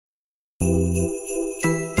Welcome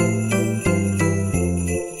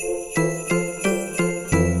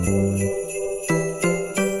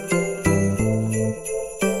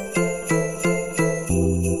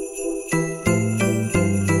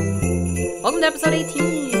to episode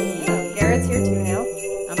 18. Yeah, Garrett's here too now.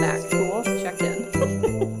 I'm back. Cool. Checked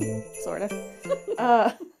in. Sort of.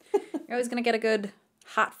 You're always going to get a good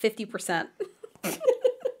hot 50%.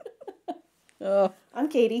 Oh. I'm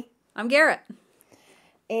Katie. I'm Garrett.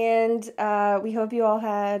 And we hope you all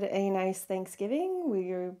had a nice Thanksgiving.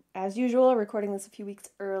 We're, as usual, recording this a few weeks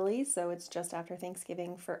early, so it's just after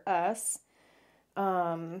Thanksgiving for us.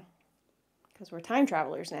 Because we're time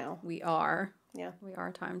travelers now. We are. Yeah. We are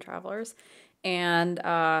time travelers. And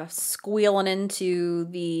squealing into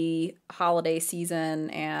the holiday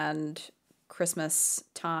season and Christmas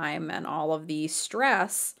time and all of the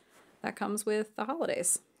stress that comes with the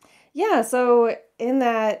holidays. Yeah, so in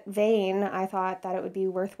that vein, I thought that it would be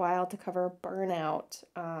worthwhile to cover burnout,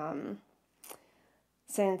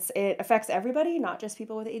 since it affects everybody, not just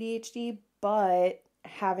people with ADHD, but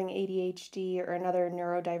having ADHD or another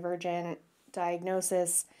neurodivergent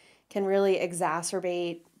diagnosis can really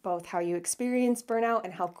exacerbate both how you experience burnout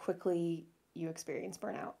and how quickly you experience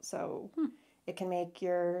burnout. So it can make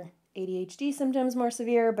your ADHD symptoms more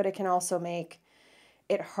severe, but it can also make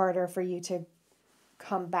it harder for you to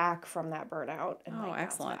come back from that burnout and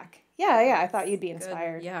excellent. back. Yeah, I thought you'd be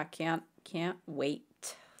inspired. Good. Yeah, can't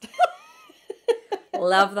wait.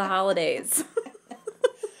 Love the holidays.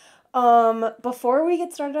 Before we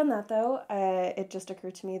get started on that though, it just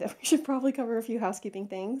occurred to me that we should probably cover a few housekeeping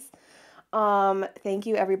things. Thank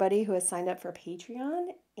you everybody who has signed up for Patreon,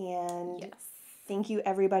 and Yes. thank you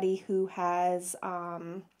everybody who has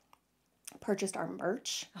purchased our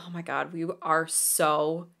merch. Oh my God, we are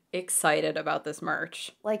so excited about this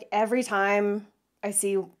merch. Like every time I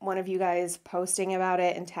see one of you guys posting about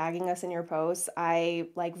it and tagging us in your posts, I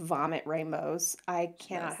like vomit rainbows. I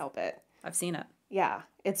cannot help it. I've seen it. Yeah,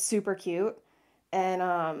 it's super cute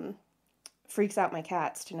and freaks out my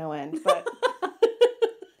cats to no end. But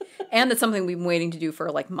and it's something we've been waiting to do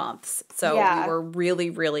for like months. So yeah. We were really,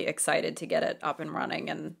 really excited to get it up and running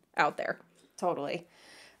and out there. Totally.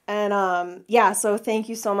 And so thank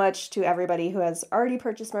you so much to everybody who has already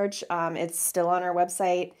purchased merch. It's still on our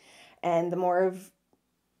website, and the more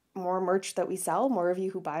merch that we sell, more of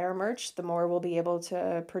you who buy our merch, the more we'll be able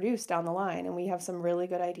to produce down the line. And we have some really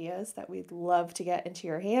good ideas that we'd love to get into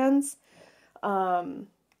your hands.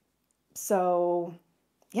 So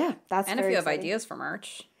yeah, that's and very if you have exciting. ideas for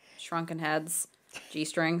merch, shrunken heads,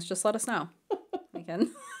 G-strings, just let us know. We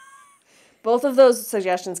can. Both of those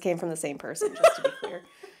suggestions came from the same person, just to be clear.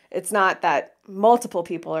 It's not that multiple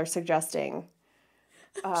people are suggesting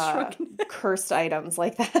cursed items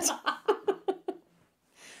like that.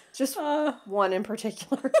 Just one in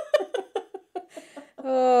particular.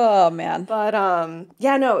 Oh, man. But,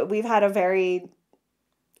 we've had a very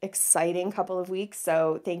exciting couple of weeks.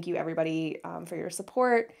 So thank you, everybody, for your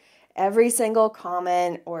support. Every single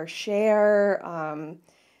comment or share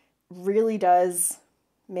really does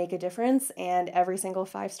make a difference, and every single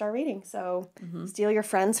 5-star rating. So steal your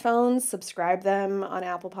friends' phones, subscribe them on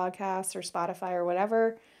Apple Podcasts or Spotify or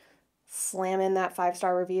whatever, slam in that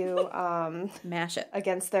 5-star review. Mash it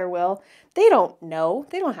against their will. They don't know.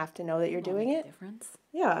 They don't have to know that you're doing it. Difference.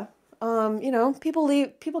 Yeah.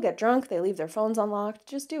 People get drunk, they leave their phones unlocked.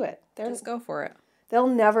 Just do it. Just go for it. They'll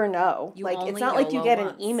never know. You like only it's not like you YOLO get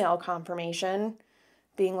once. an email confirmation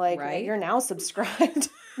being like, Right? well, you're now subscribed.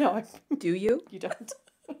 No, Do you? you don't.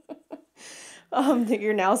 That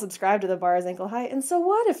you're now subscribed to the Bar is Ankle High. And so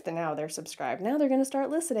what if now they're subscribed? Now they're going to start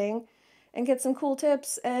listening and get some cool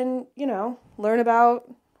tips and, learn about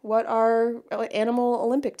what our animal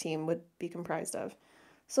Olympic team would be comprised of.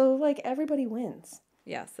 So, like, everybody wins.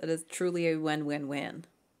 Yes, it is truly a win-win-win.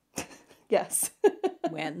 Yes.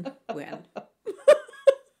 Win.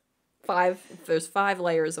 There's 5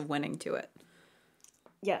 layers of winning to it.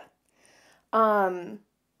 Yeah.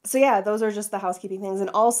 So yeah, those are just the housekeeping things. And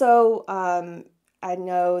also, I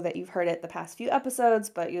know that you've heard it the past few episodes,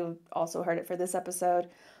 but you've also heard it for this episode.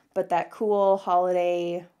 But that cool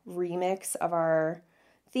holiday remix of our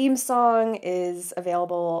theme song is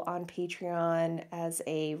available on Patreon as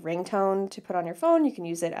a ringtone to put on your phone. You can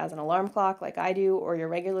use it as an alarm clock like I do, or your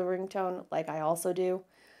regular ringtone like I also do.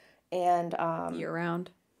 And year-round.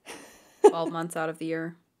 12 months out of the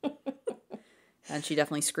year. And she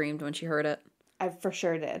definitely screamed when she heard it. I for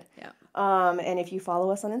sure did. Yeah. And if you follow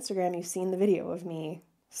us on Instagram, you've seen the video of me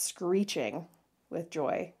screeching with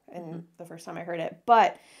joy and the first time I heard it.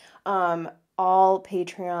 But all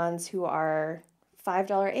Patreons who are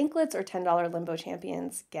 $5 anklets or $10 limbo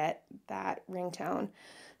champions get that ringtone.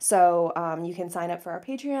 So you can sign up for our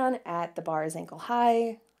Patreon at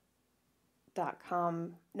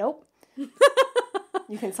thebarsanklehigh.com. Nope.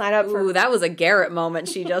 You can sign up for... Ooh, that was a Garrett moment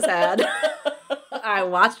she just had. I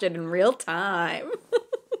watched it in real time.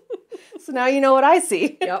 So now you know what I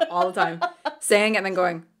see. Yep, all the time. Saying it and then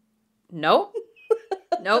going, nope.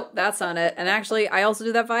 Nope, that's not it. And actually, I also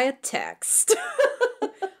do that via text.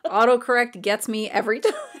 Autocorrect gets me every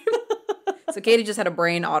time. So Katie just had a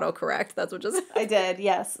brain autocorrect. That's what just happened. I did,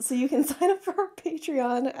 yes. So you can sign up for our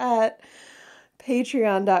Patreon at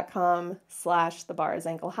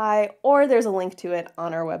patreon.com/thebarsanklehigh, or there's a link to it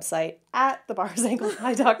on our website at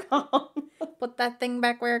thebarsanklehigh.com. Put that thing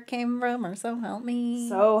back where it came from, or so help me.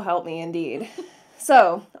 So help me indeed.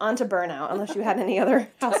 So, on to burnout, unless you had any other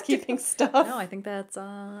housekeeping stuff. No, I think that's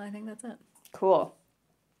it. Cool.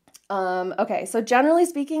 Okay, so generally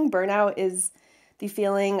speaking, burnout is the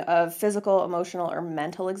feeling of physical, emotional, or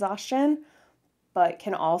mental exhaustion, but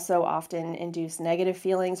can also often induce negative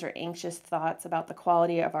feelings or anxious thoughts about the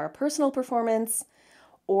quality of our personal performance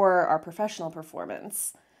or our professional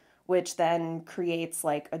performance, which then creates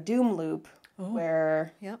like a doom loop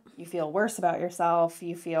where you feel worse about yourself,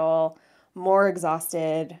 you feel more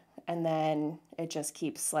exhausted, and then it just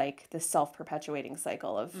keeps like this self-perpetuating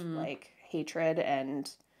cycle of like hatred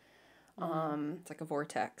and it's like a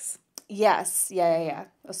vortex. Yes, yeah.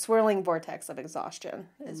 A swirling vortex of exhaustion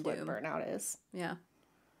is what burnout is. Yeah.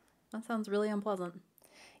 That sounds really unpleasant.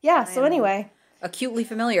 Yeah, so anyway. Acutely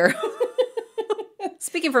familiar.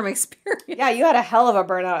 Speaking from experience. Yeah, you had a hell of a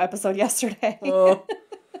burnout episode yesterday. Oh.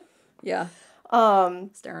 Yeah.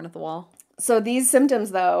 Staring at the wall. So these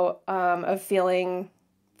symptoms, though, of feeling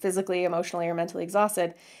physically, emotionally, or mentally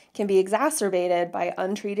exhausted can be exacerbated by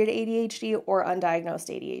untreated ADHD or undiagnosed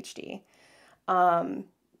ADHD.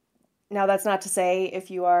 Now, that's not to say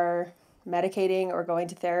if you are medicating or going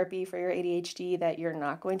to therapy for your ADHD that you're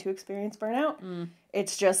not going to experience burnout.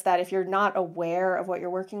 It's just that if you're not aware of what you're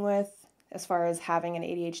working with as far as having an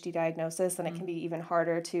ADHD diagnosis, then it can be even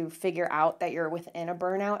harder to figure out that you're within a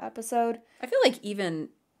burnout episode. I feel like even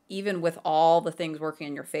with all the things working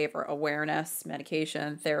in your favor, awareness,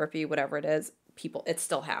 medication, therapy, whatever it is, it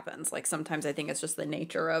still happens. Like sometimes I think it's just the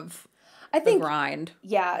nature of the grind.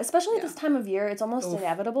 Yeah, especially at this time of year, it's almost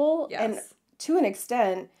inevitable. Yes. And to an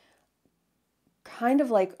extent, kind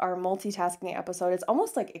of like our multitasking episode, it's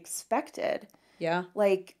almost like expected. Yeah.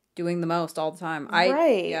 Like doing the most all the time.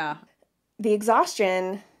 Right. Yeah. The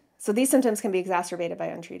exhaustion, so these symptoms can be exacerbated by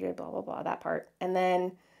untreated, blah, blah, blah, that part. And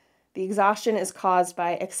then the exhaustion is caused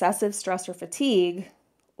by excessive stress or fatigue,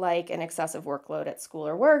 like an excessive workload at school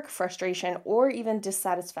or work, frustration, or even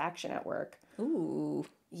dissatisfaction at work. Ooh.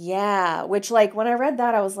 Yeah, which like when I read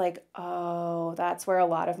that, I was like, oh, that's where a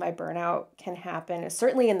lot of my burnout can happen.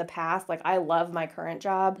 Certainly in the past, like I love my current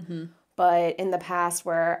job, but in the past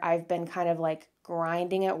where I've been kind of like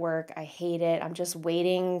grinding at work, I hate it. I'm just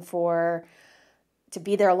waiting to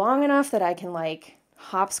be there long enough that I can like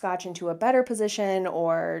hopscotch into a better position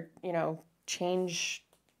or, change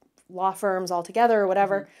law firms altogether or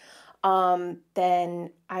whatever. Then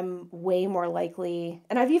I'm way more likely,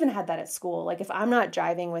 and I've even had that at school. Like if I'm not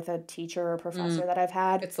jiving with a teacher or professor that I've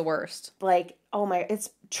had, it's the worst. Like, it's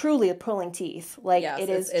truly pulling teeth. Like yes, it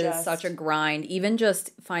is such a grind. Even just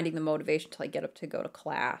finding the motivation to like get up to go to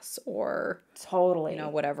class or totally,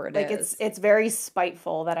 whatever it is. Like it's very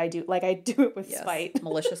spiteful that I do it with spite.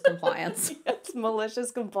 Malicious compliance. Yes,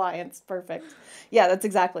 malicious compliance. Perfect. Yeah, that's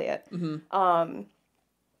exactly it.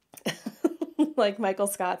 Like Michael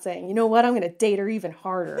Scott saying, you know what, I'm going to date her even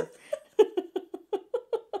harder.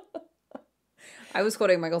 I was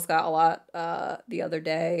quoting Michael Scott a lot the other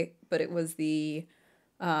day, but it was the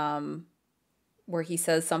where he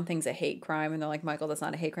says something's a hate crime, and they're like, Michael, that's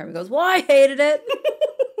not a hate crime. He goes, well, I hated it.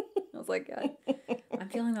 I was like, I'm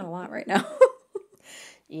feeling that a lot right now.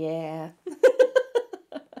 Yeah.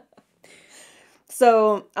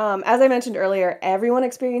 So, as I mentioned earlier, everyone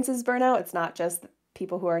experiences burnout. It's not just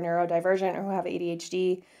people who are neurodivergent or who have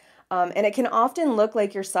ADHD. And it can often look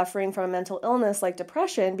like you're suffering from a mental illness like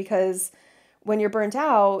depression because when you're burnt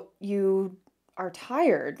out, you are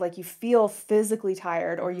tired. Like you feel physically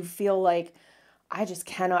tired or you feel like I just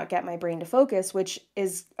cannot get my brain to focus, which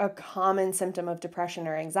is a common symptom of depression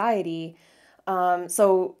or anxiety.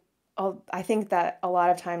 So I think that a lot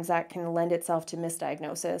of times that can lend itself to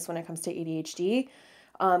misdiagnosis when it comes to ADHD.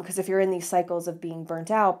 Because if you're in these cycles of being burnt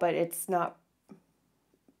out, but it's not,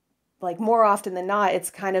 like more often than not, it's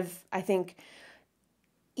kind of, I think,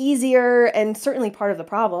 easier and certainly part of the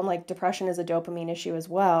problem. Like depression is a dopamine issue as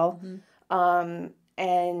well.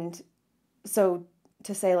 And so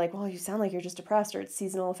to say like, well, you sound like you're just depressed or it's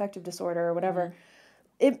seasonal affective disorder or whatever,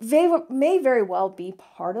 it may very well be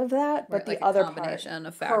part of that, but Right, the like other a combination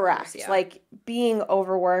of factors. correct. Yeah. Like being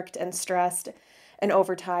overworked and stressed and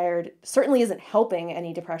overtired certainly isn't helping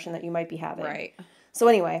any depression that you might be having. Right. So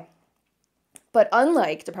anyway, but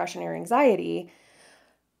unlike depression or anxiety,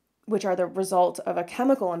 which are the result of a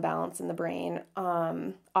chemical imbalance in the brain,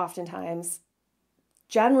 oftentimes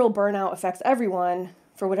general burnout affects everyone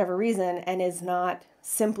for whatever reason and is not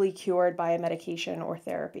simply cured by a medication or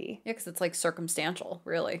therapy. Yeah, because it's like circumstantial,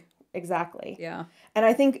 really. Exactly. Yeah. And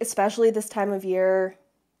I think especially this time of year,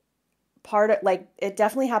 it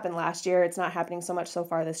definitely happened last year. It's not happening so much so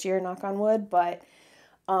far this year, knock on wood, but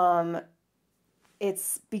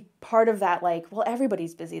it's part of that, like, well,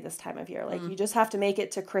 everybody's busy this time of year. Like, you just have to make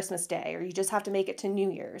it to Christmas Day, or you just have to make it to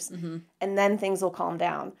New Year's, and then things will calm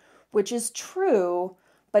down, which is true,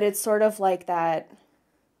 but it's sort of like that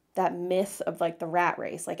myth of, like, the rat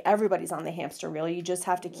race. Like, everybody's on the hamster wheel. You just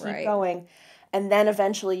have to keep going, and then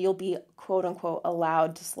eventually you'll be, quote unquote,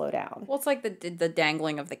 allowed to slow down. Well, it's like the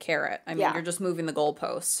dangling of the carrot. I mean, you're just moving the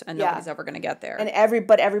goalposts, and nobody's ever going to get there. And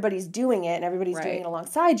everybody's doing it, and everybody's doing it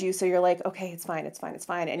alongside you. So you're like, okay, it's fine.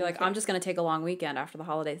 And you're like, I'm just going to take a long weekend after the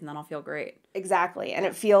holidays, and then I'll feel great. Exactly, and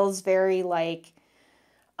it feels very like,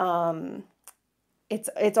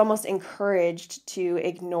 it's almost encouraged to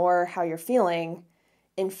ignore how you're feeling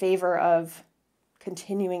in favor of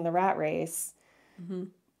continuing the rat race.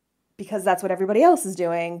 Because that's what everybody else is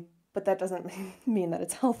doing, but that doesn't mean that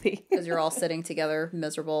it's healthy. Because you're all sitting together,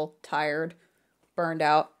 miserable, tired, burned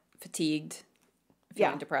out, fatigued,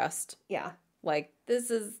 feeling depressed. Yeah. Like, this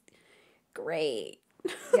is great.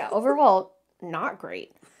 Yeah, overall, not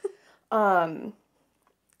great. So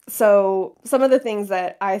some of the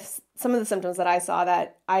symptoms that I saw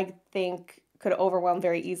that I think could overwhelm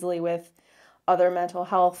very easily with other mental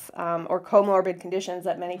health or comorbid conditions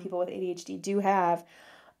that many people with ADHD do have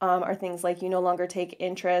are things like you no longer take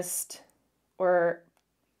interest or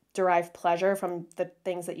derive pleasure from the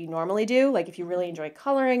things that you normally do. Like if you really enjoy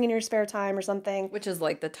coloring in your spare time or something. Which is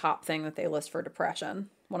like the top thing that they list for depression.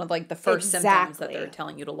 One of like the first symptoms that they're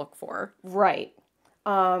telling you to look for. Right.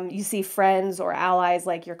 You see friends or allies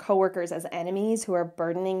like your coworkers as enemies who are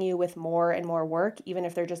burdening you with more and more work, even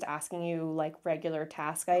if they're just asking you like regular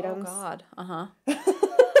task items. Oh God.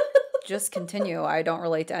 Just continue. I don't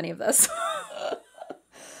relate to any of this.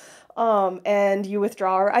 And you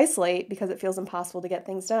withdraw or isolate because it feels impossible to get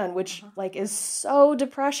things done, which like is so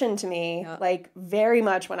depression to me. Yeah. Like very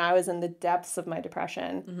much when I was in the depths of my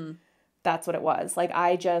depression, that's what it was. Like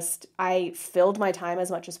I filled my time as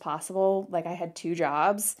much as possible. Like I had 2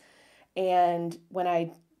 jobs, and when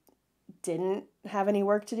I didn't have any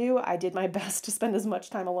work to do, I did my best to spend as much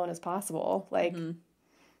time alone as possible. Like,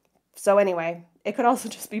 so anyway, it could also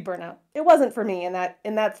just be burnout. It wasn't for me in that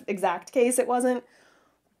exact case. It wasn't.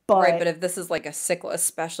 Right, but if this is like a cycle,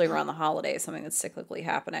 especially around the holidays, something that's cyclically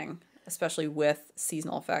happening, especially with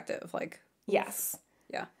seasonal affective, like... Yes.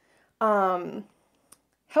 Yeah.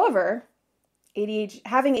 However,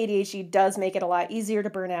 having ADHD does make it a lot easier to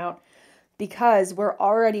burn out because we're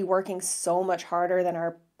already working so much harder than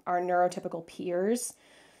our neurotypical peers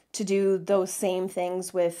to do those same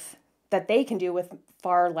things that they can do with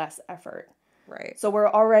far less effort. Right. So we're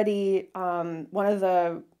already, one of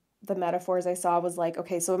the metaphors I saw was like,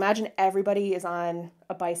 okay, so imagine everybody is on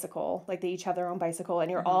a bicycle, like they each have their own bicycle, and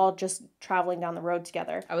you're all just traveling down the road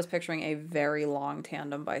together. I was picturing a very long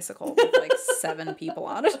tandem bicycle with like 7 people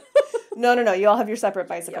on it. No, you all have your separate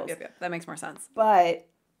bicycles. Yep. That makes more sense. But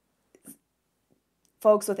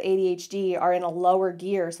folks with ADHD are in a lower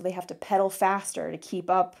gear, so they have to pedal faster to keep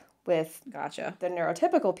up with the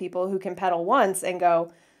neurotypical people who can pedal once and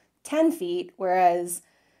go 10 feet, whereas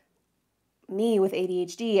me with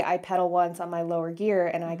ADHD, I pedal once on my lower gear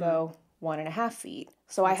and I go 1.5 feet.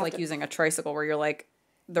 So I have like using a tricycle where you're like,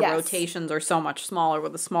 the rotations are so much smaller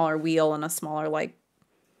with a smaller wheel and a smaller like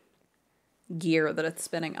gear that it's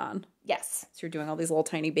spinning on. Yes. So you're doing all these little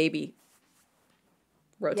tiny baby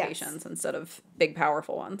rotations instead of big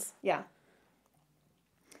powerful ones. Yeah.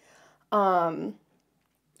 On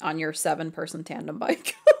your 7-person tandem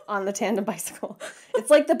bike. On the tandem bicycle. It's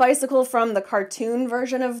like the bicycle from the cartoon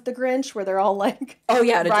version of The Grinch where they're all like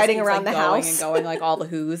riding around the house. And going like all the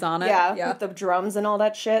who's on it. Yeah, with the drums and all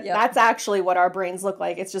that shit. Yep. That's actually what our brains look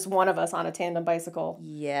like. It's just one of us on a tandem bicycle.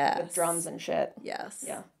 Yes. With drums and shit. Yes.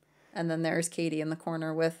 Yeah. And then there's Katie in the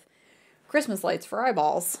corner with Christmas lights for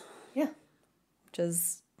eyeballs. Yeah. Which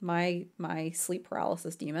is my sleep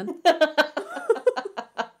paralysis demon.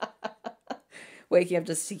 Waking up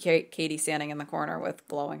to see Katie standing in the corner with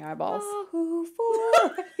glowing eyeballs.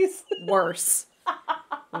 Worse.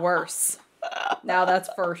 Now that's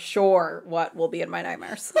for sure what will be in my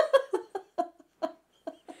nightmares.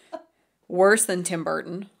 Worse than Tim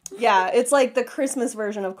Burton. Yeah, it's like the Christmas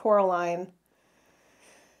version of Coraline.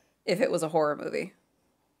 If it was a horror movie.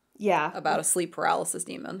 Yeah. About a sleep paralysis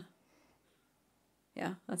demon.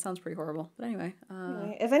 Yeah, that sounds pretty horrible. But anyway.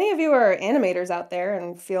 If any of you are animators out there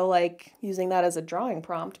and feel like using that as a drawing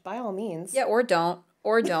prompt, by all means. Yeah, or don't.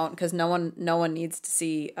 Or don't, because no one needs to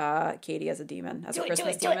see Katie as a demon, as a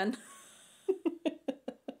Christmas demon.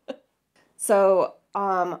 So,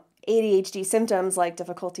 ADHD symptoms like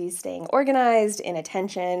difficulty staying organized,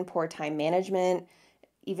 inattention, poor time management,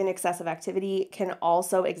 even excessive activity can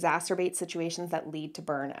also exacerbate situations that lead to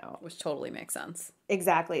burnout. Which totally makes sense.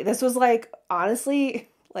 Exactly. This was like, honestly,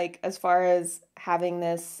 like as far as having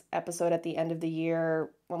this episode at the end of the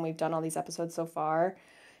year when we've done all these episodes so far,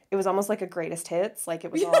 it was almost like a greatest hits. Like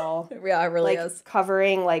it was all yeah, it really like is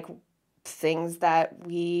covering like things that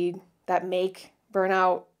make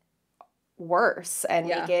burnout worse and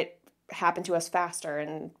make it happen to us faster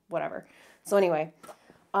and whatever. So anyway,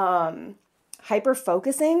 hyper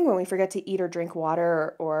focusing when we forget to eat or drink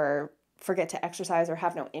water or forget to exercise or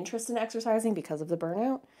have no interest in exercising because of the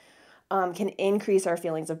burnout, can increase our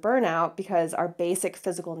feelings of burnout because our basic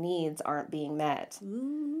physical needs aren't being met.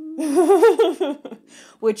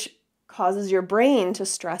 Which causes your brain to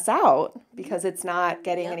stress out because it's not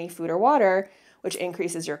getting any food or water, which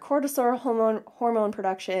increases your cortisol hormone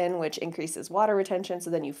production, which increases water retention, so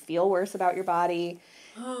then you feel worse about your body.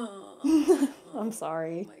 I'm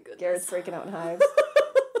sorry. Oh, Garrett's breaking out in hives.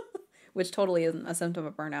 Which totally isn't a symptom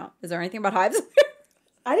of burnout. Is there anything about hives?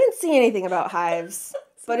 I didn't see anything about hives.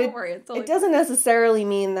 So but don't worry, it's totally it doesn't necessarily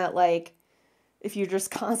mean that, like, if you're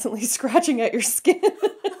just constantly scratching at your skin.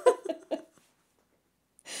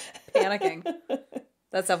 Panicking.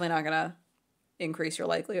 That's definitely not going to increase your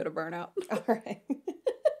likelihood of burnout. All right.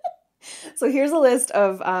 So here's a list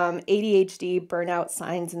of ADHD burnout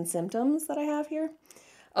signs and symptoms that I have here.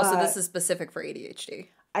 Oh, so this is specific for ADHD.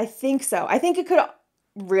 I think so. I think it could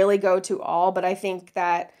really go to all, but I think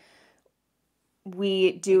that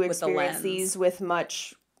we do experience these with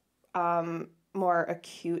much more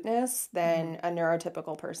acuteness than a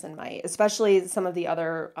neurotypical person might, especially some of the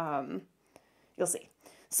other, you'll see.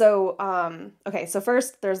 So, okay, so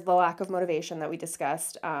first there's the lack of motivation that we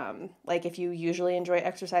discussed. Like if you usually enjoy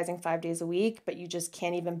exercising 5 days a week, but you just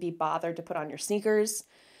can't even be bothered to put on your sneakers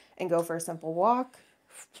and go for a simple walk.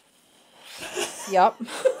 Yep.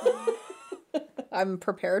 I'm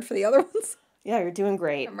prepared for the other ones. Yeah, you're doing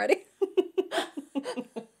great. I'm ready.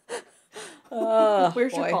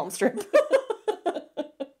 Where's your palm strip?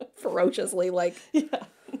 Ferociously, like.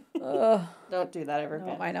 Yeah. Don't do that ever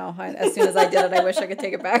again. I know. As soon as I did it, I wish I could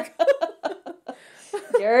take it back.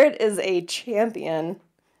 Garrett is a champion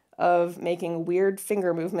of making weird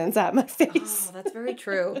finger movements at my face. Oh, that's very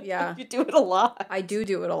true. Yeah. You do it a lot. I do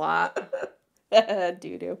it a lot.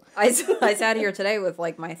 Do. I sat here today with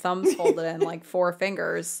like my thumbs folded in like 4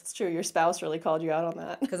 fingers. It's true. Your spouse really called you out on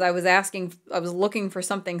that. Because I was looking for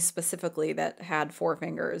something specifically that had 4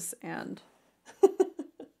 fingers, and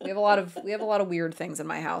we have a lot of weird things in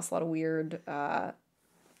my house. A lot of weird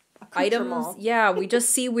items. Yeah, we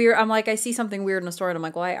just see weird. I'm like, I see something weird in a store, and I'm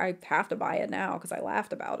like, well, I have to buy it now because I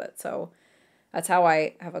laughed about it. So that's how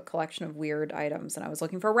I have a collection of weird items. And I was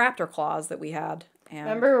looking for raptor claws that we had. And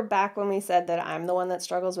remember back when we said that I'm the one that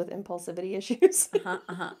struggles with impulsivity issues?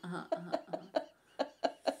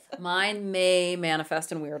 Mine may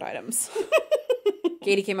manifest in weird items.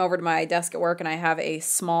 Katie came over to my desk at work, and I have a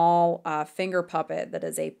small finger puppet that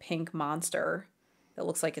is a pink monster that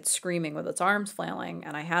looks like it's screaming with its arms flailing,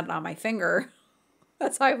 and I had it on my finger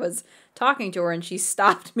as I was talking to her, and she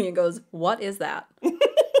stopped me and goes, "What is that?" I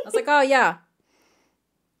was like, "Oh, yeah.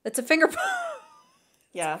 It's a finger puppet."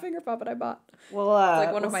 Yeah. It's a finger puppet I bought. Well, it's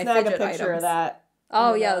like one of my snag fidget a picture items. Of that.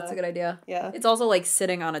 Oh, yeah, that's a good idea. Yeah. It's also like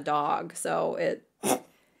sitting on a dog, so it...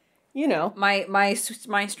 You know. My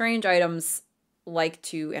strange items like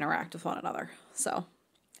to interact with one another, so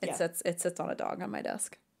it sits on a dog on my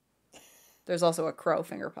desk. There's also a crow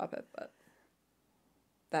finger puppet, but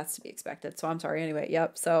that's to be expected. So I'm sorry. Anyway,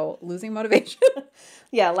 yep. So losing motivation.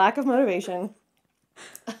 Yeah, lack of motivation.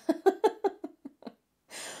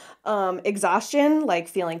 Exhaustion, like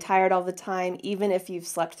feeling tired all the time, even if you've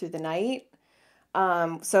slept through the night.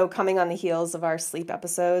 So coming on the heels of our sleep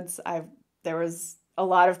episodes, there was a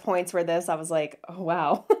lot of points where I was like, oh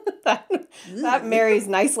wow, that marries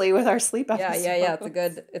nicely with our sleep episodes. Yeah.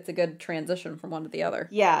 It's a good transition from one to the other.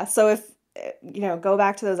 Yeah. So if go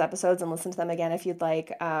back to those episodes and listen to them again if you'd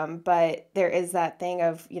like. But there is that thing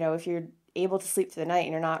of, if you're able to sleep through the night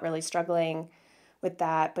and you're not really struggling with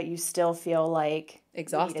that, but you still feel like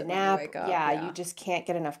exhausted you need a nap. When you wake up. Yeah, you just can't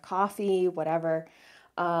get enough coffee, whatever.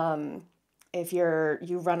 if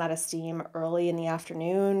you run out of steam early in the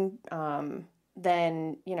afternoon,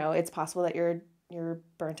 then, it's possible that you're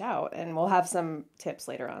burnt out. And we'll have some tips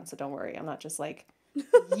later on, so don't worry. I'm not just like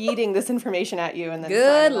yeeting this information at you and then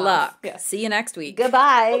Good luck. Yeah. See you next week.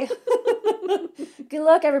 Goodbye. Good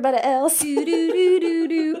luck, everybody else. Do, do, do, do,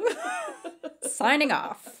 do. Signing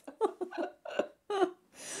off.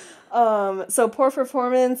 So poor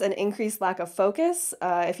performance and increased lack of focus.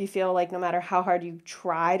 If you feel like no matter how hard you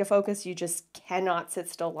try to focus, you just cannot sit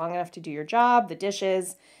still long enough to do your job, the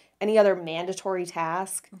dishes, any other mandatory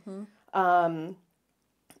task. And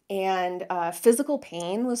physical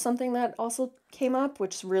pain was something that also came up,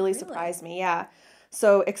 which really surprised me. Yeah.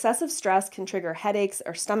 So excessive stress can trigger headaches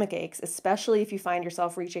or stomach aches, especially if you find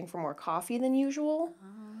yourself reaching for more coffee than usual.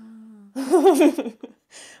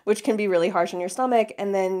 Which can be really harsh on your stomach,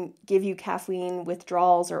 and then give you caffeine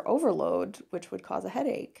withdrawals or overload, which would cause a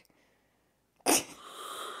headache.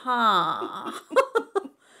 Huh.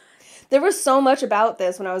 There was so much about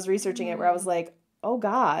this when I was researching it where I was like, oh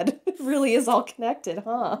God, it really is all connected,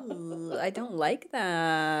 huh? Ooh, I don't like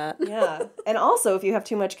that. Yeah. And also, if you have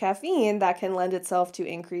too much caffeine, that can lend itself to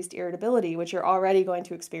increased irritability, which you're already going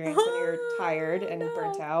to experience when you're tired and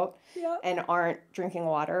burnt out and aren't drinking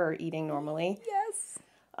water or eating normally. Yes.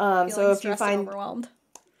 So if you find overwhelmed.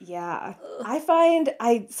 Yeah.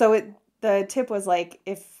 The tip was like,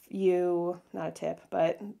 not a tip,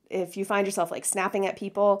 but if you find yourself like snapping at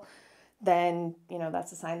people, then,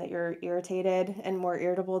 that's a sign that you're irritated and more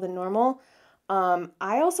irritable than normal. I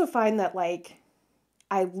also find that like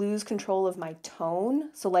I lose control of my tone.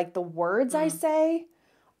 So like the words I say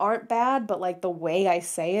aren't bad, but like the way I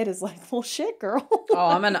say it is like, well, shit, girl. Oh,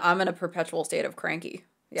 I'm in a perpetual state of cranky.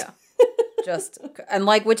 Yeah.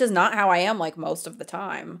 Which is not how I am like most of the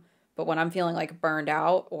time. But when I'm feeling like burned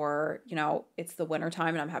out or, it's the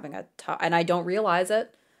wintertime and I'm having and I don't realize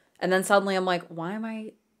it. And then suddenly I'm like, why am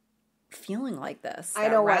I feeling like this? I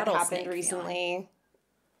know what happened recently,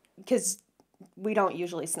 because we don't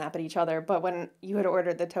usually snap at each other, but when you had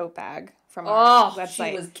ordered the tote bag from our website.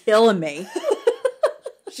 She was killing me.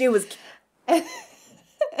 She was.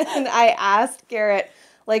 And I asked Garrett,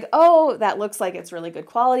 like, oh, that looks like it's really good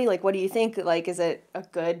quality. Like, what do you think? Like, is it a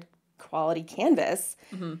good quality canvas?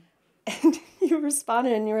 Mm-hmm. And you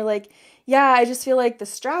responded and you were like, yeah, I just feel like the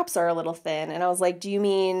straps are a little thin. And I was like, do you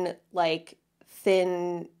mean like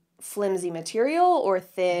thin, flimsy material, or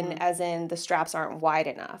thin as in the straps aren't wide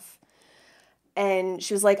enough? And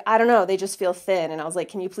she was like, I don't know, they just feel thin. And I was like,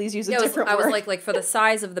 can you please use a different word? I was like for the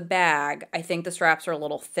size of the bag, I think the straps are a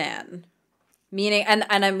little thin. Meaning, and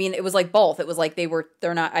I mean, it was like both. It was like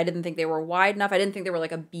they're not, I didn't think they were wide enough. I didn't think they were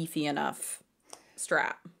like a beefy enough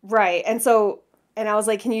strap. Right. And I was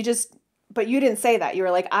like, but you didn't say that. You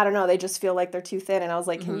were like, I don't know, they just feel like they're too thin. And I was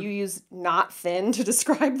like, can you use not thin to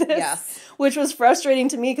describe this? Yes. Which was frustrating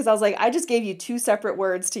to me because I was like, I just gave you two separate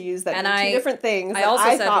words to use that mean two different things. I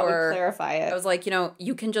also said thought would clarify it. I was like,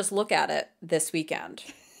 you can just look at it this weekend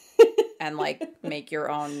and like make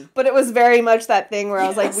your own. But it was very much that thing where I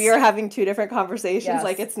was like, we are having two different conversations. Yes.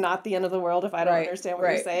 Like, it's not the end of the world if I don't understand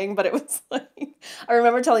what you're saying. But it was like, I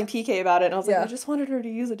remember telling PK about it and I was like, I just wanted her to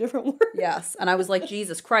use a different word. Yes. And I was like,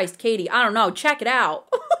 Jesus Christ, Katie, I don't know. Check it out.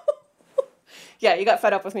 Yeah, you got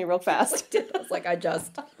fed up with me real fast. I did. I was like, It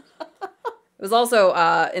was also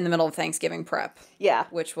in the middle of Thanksgiving prep. Yeah.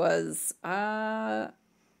 Which was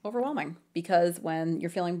overwhelming because when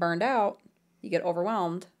you're feeling burned out, you get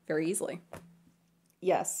overwhelmed very easily.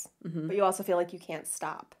 Yes. Mm-hmm. But you also feel like you can't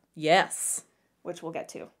stop. Yes. Which we'll get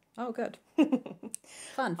to. Oh, good.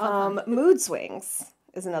 Fun. Mood swings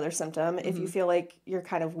is another symptom. Mm-hmm. If you feel like you're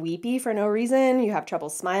kind of weepy for no reason, you have trouble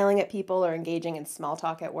smiling at people or engaging in small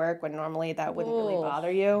talk at work when normally that wouldn't really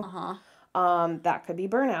bother you. That could be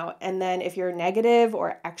burnout. And then if you're negative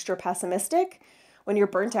or extra pessimistic, when you're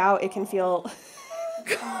burnt out, it can feel...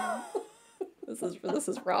 This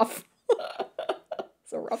is rough.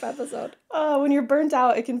 It's a rough episode. When you're burnt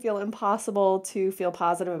out, it can feel impossible to feel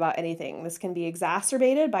positive about anything. This can be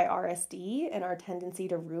exacerbated by RSD and our tendency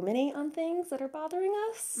to ruminate on things that are bothering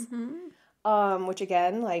us. Mm-hmm. Which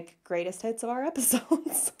again, like, greatest hits of our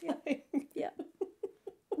episodes. Yeah. Yeah.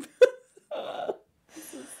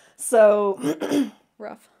 So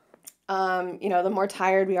rough. The more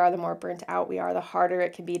tired we are, the more burnt out we are, the harder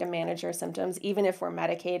it can be to manage our symptoms, even if we're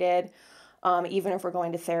medicated. Even if we're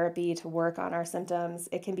going to therapy to work on our symptoms,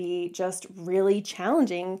 it can be just really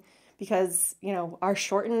challenging because, our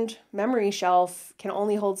shortened memory shelf can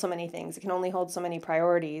only hold so many things. It can only hold so many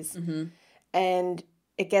priorities. Mm-hmm. And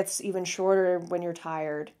it gets even shorter when you're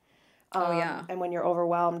tired. And when you're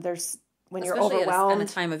overwhelmed, there's when Especially you're overwhelmed. at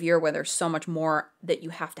a time of year where there's so much more that you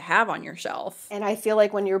have to have on your shelf. And I feel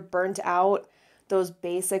like when you're burnt out, those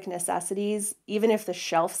basic necessities, even if the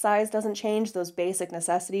shelf size doesn't change, those basic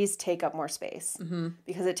necessities take up more space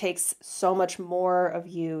because it takes so much more of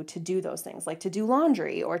you to do those things, like to do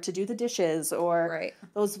laundry or to do the dishes or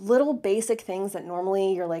those little basic things that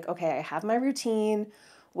normally you're like, okay, I have my routine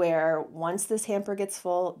where once this hamper gets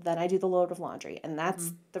full, then I do the load of laundry. And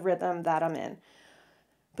that's the rhythm that I'm in.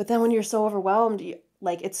 But then when you're so overwhelmed,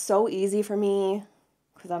 like it's so easy for me,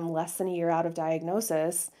 because I'm less than a year out of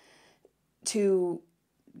diagnosis, to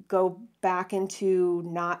go back into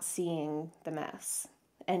not seeing the mess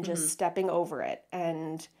and just stepping over it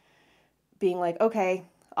and being like, okay,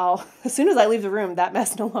 as soon as I leave the room, that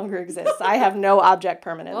mess no longer exists. I have no object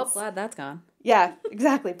permanence. Well, glad that's gone. Yeah,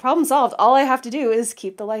 exactly. Problem solved. All I have to do is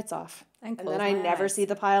keep the lights off. And then I never see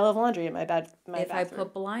the pile of laundry in my bathroom. If I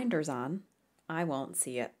put blinders on, I won't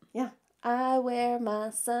see it. Yeah. I wear my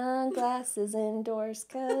sunglasses indoors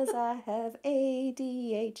because I have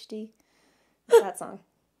ADHD. That song.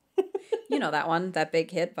 You know that one, that big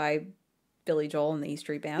hit by Billy Joel and the E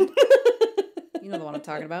Street Band. You know the one I'm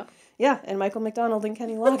talking about. Yeah, and Michael McDonald and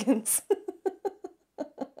Kenny Loggins.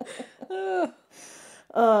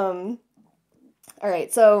 All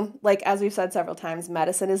right, so like as we've said several times,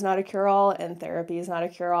 medicine is not a cure-all and therapy is not a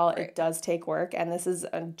cure-all. Right. It does take work, and this is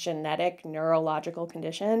a genetic neurological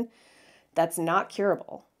condition that's not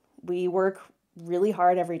curable. We work really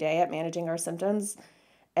hard every day at managing our symptoms,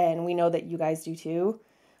 and we know that you guys do too.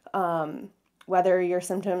 Whether your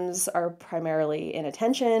symptoms are primarily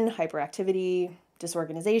inattention, hyperactivity,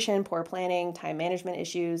 disorganization, poor planning, time management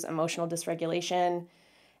issues, emotional dysregulation,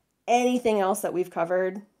 anything else that we've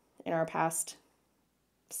covered in our past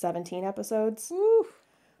 17 episodes.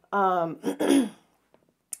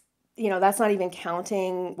 You know, that's not even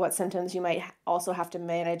counting what symptoms you might also have to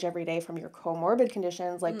manage every day from your comorbid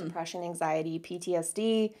conditions like depression, anxiety,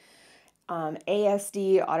 PTSD,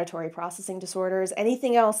 ASD, auditory processing disorders,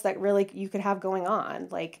 anything else that really you could have going on.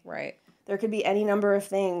 Like, there could be any number of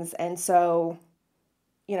things. And so,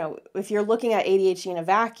 you know, if you're looking at ADHD in a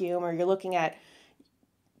vacuum, or you're looking at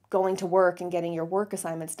going to work and getting your work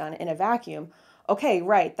assignments done in a vacuum, okay,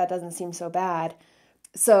 right, that doesn't seem so bad.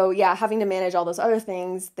 So yeah, having to manage all those other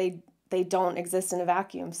things, they don't exist in a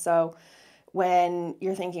vacuum. So when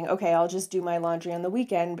you're thinking, okay, I'll just do my laundry on the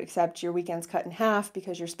weekend, except your weekend's cut in half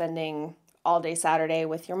because you're spending all day Saturday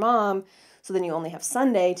with your mom, so then you only have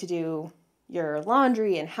Sunday to do your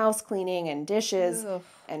laundry and house cleaning and dishes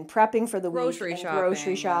and prepping for the grocery week and shopping,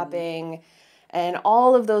 grocery shopping and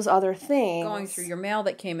all of those other things. Going through your mail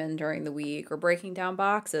that came in during the week, or breaking down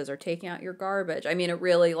boxes, or taking out your garbage. I mean, it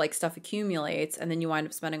really, like, stuff accumulates, and then you wind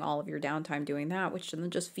up spending all of your downtime doing that, which then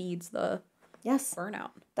just feeds the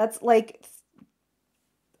burnout. That's like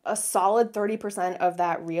a solid 30% of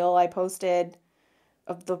that reel I posted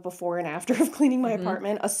of the before and after of cleaning my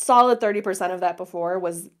apartment. A solid 30% of that before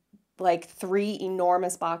was like 3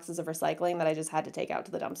 enormous boxes of recycling that I just had to take out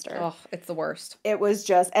to the dumpster. Oh, it's the worst. It was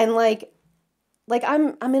just, and like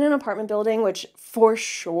I'm in an apartment building, which for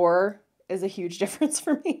sure is a huge difference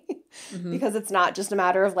for me because it's not just a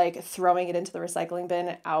matter of like throwing it into the recycling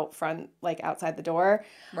bin out front, like outside the door.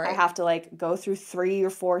 Right. I have to like go through 3 or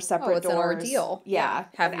 4 separate doors. It's an ordeal. Yeah.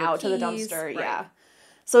 Have and out keys, to the dumpster. Right. Yeah.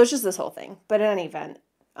 So it's just this whole thing. But in any event,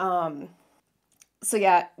 so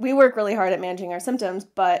yeah, we work really hard at managing our symptoms,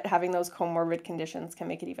 but having those comorbid conditions can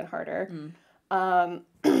make it even harder.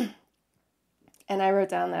 And I wrote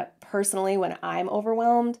down that personally, when I'm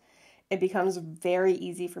overwhelmed, it becomes very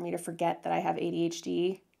easy for me to forget that I have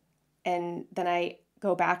ADHD. And then I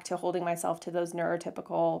go back to holding myself to those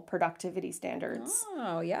neurotypical productivity standards.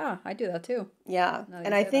 Oh, yeah. I do that too. Yeah.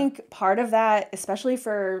 And I think part of that, especially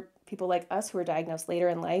for people like us who are diagnosed later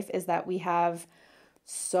in life, is that we have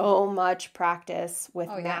so much practice with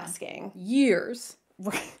masking. Years.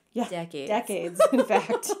 Yeah. Decades. Decades, in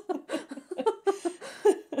fact.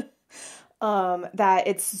 That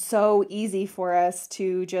it's so easy for us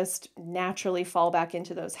to just naturally fall back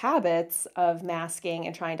into those habits of masking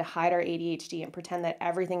and trying to hide our ADHD and pretend that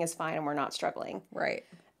everything is fine and we're not struggling. Right.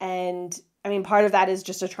 And I mean, part of that is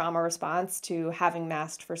just a trauma response to having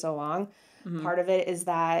masked for so long. Part of it is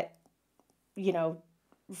that, you know,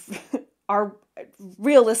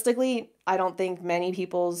 realistically, I don't think many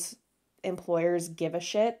people's employers give a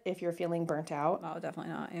shit if you're feeling burnt out. Oh,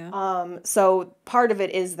 definitely not. Yeah. So part of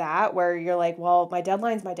it is that where you're like, well, my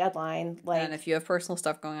deadline's my deadline. Like, and if you have personal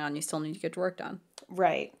stuff going on, you still need to get your work done.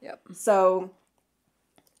 Right. Yep. So,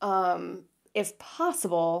 if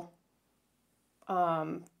possible,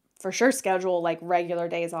 for sure schedule like regular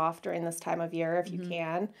days off during this time of year if you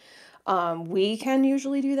can. We can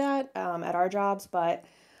usually do that at our jobs, but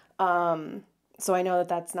so I know that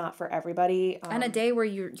that's not for everybody. And a day where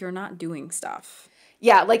you're not doing stuff.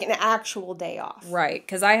 Yeah, like an actual day off. Right,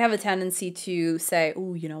 because I have a tendency to say,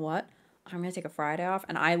 "Ooh, you know what? I'm going to take a Friday off,"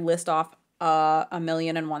 and I list off a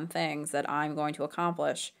million and one things that I'm going to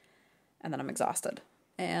accomplish, and then I'm exhausted.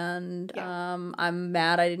 And I'm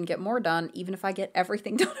mad I didn't get more done, even if I get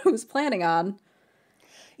everything done I was planning on.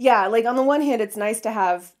 Yeah, like on the one hand, it's nice to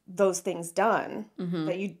have those things done,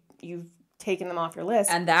 but you've taken them off your list.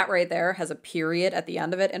 And that right there has a period at the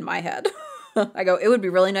end of it in my head. I go, it would be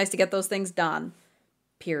really nice to get those things done,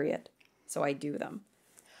 period. So I do them.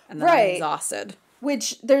 And then I'm exhausted.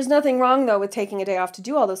 Which, there's nothing wrong, though, with taking a day off to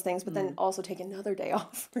do all those things, but then also take another day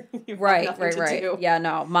off. Right. Do. Yeah,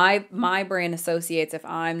 no. My brain associates if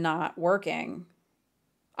I'm not working,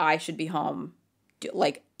 I should be home,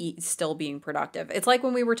 still being productive. It's like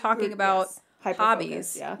when we were talking about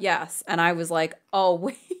hobbies. Yeah. Yes. And I was like, oh,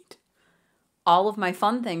 wait. All of my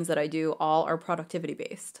fun things that I do all are productivity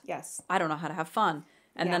based. Yes. I don't know how to have fun.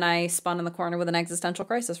 And then I spun in the corner with an existential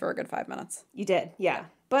crisis for a good 5 minutes. You did, yeah.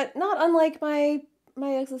 But not unlike my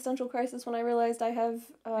existential crisis when I realized I have...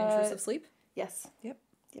 intrusive sleep? Yes. Yep.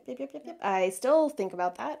 Yep. I still think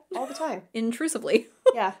about that all the time. Intrusively.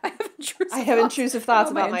 Yeah. I have intrusive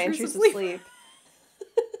thoughts about my intrusive sleep.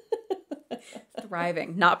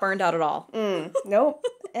 Thriving. Not burned out at all. Nope.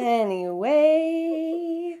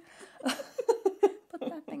 Anyway... Put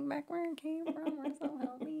that thing back where it came from, or so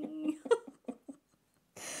help me.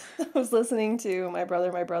 I was listening to my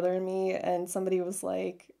brother and me, and somebody was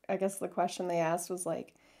like, I guess the question they asked was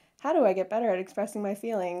like, how do I get better at expressing my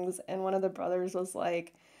feelings? And one of the brothers was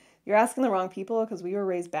like, you're asking the wrong people, because we were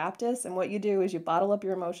raised Baptist, and what you do is you bottle up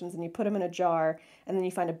your emotions and you put them in a jar, and then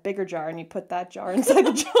you find a bigger jar and you put that jar inside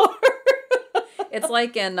the jar. It's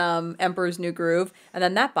like in Emperor's New Groove, and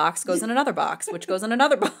then that box goes in another box, which goes in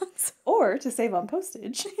another box. Or to save on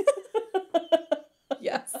postage.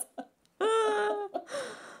 Yes.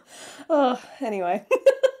 Oh, anyway.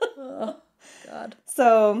 Oh, God.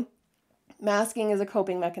 So, masking is a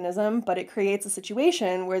coping mechanism, but it creates a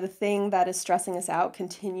situation where the thing that is stressing us out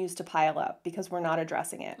continues to pile up because we're not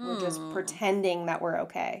addressing it. We're just pretending that we're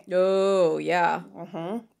okay. Oh, yeah.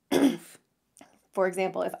 For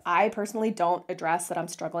example, if I personally don't address that I'm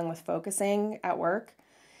struggling with focusing at work,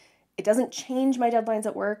 it doesn't change my deadlines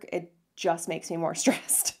at work. It just makes me more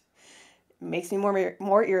stressed. It makes me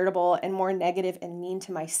more irritable and more negative and mean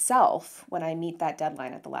to myself when I meet that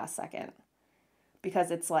deadline at the last second.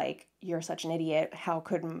 Because it's like, you're such an idiot. How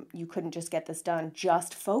you couldn't just get this done?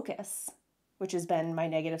 Just focus, which has been my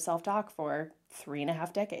negative self-talk for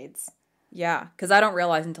 3.5 decades. Yeah, because I don't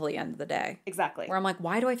realize until the end of the day. Exactly. Where I'm like,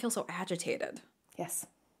 why do I feel so agitated? Yes.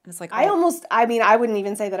 And it's like, I wouldn't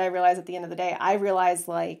even say that I realize at the end of the day. I realize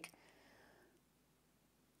like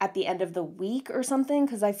at the end of the week or something,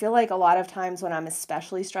 because I feel like a lot of times when I'm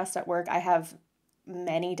especially stressed at work, I have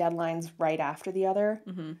many deadlines right after the other.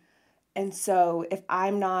 Mm-hmm. And so if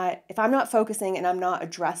I'm not focusing and I'm not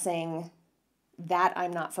addressing that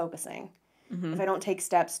I'm not focusing, if I don't take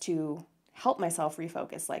steps to help myself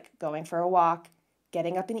refocus, like going for a walk,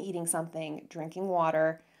 getting up and eating something, drinking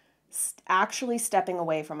water, actually stepping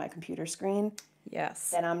away from my computer screen,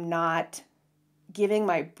 then I'm not giving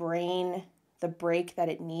my brain the break that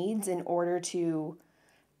it needs in order to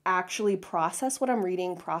actually process what I'm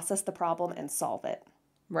reading, process the problem, and solve it.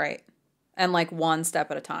 Right. And like one step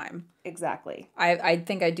at a time. Exactly. I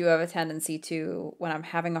think I do have a tendency to, when I'm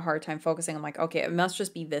having a hard time focusing, I'm like, okay, it must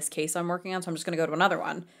just be this case I'm working on, so I'm just going to go to another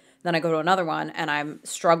one. Then I go to another one, and I'm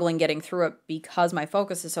struggling getting through it because my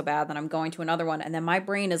focus is so bad. Then I'm going to another one, and then my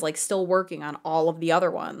brain is like still working on all of the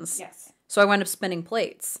other ones. Yes. So I wind up spinning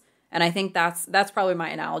plates. And I think that's probably my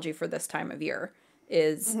analogy for this time of year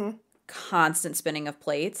is constant spinning of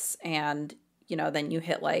plates. And, then you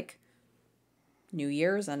hit like New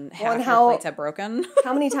Year's and half your plates have broken.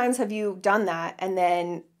 How many times have you done that and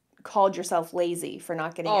then called yourself lazy for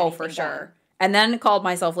not getting anything for sure. done? And then called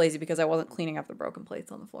myself lazy because I wasn't cleaning up the broken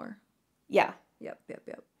plates on the floor. Yeah. Yep.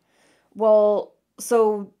 Well,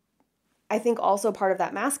 so I think also part of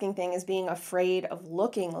that masking thing is being afraid of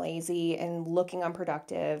looking lazy and looking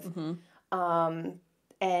unproductive.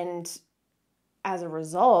 And as a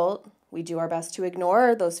result, we do our best to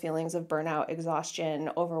ignore those feelings of burnout,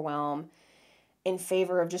 exhaustion, overwhelm in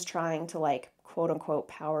favor of just trying to like, quote unquote,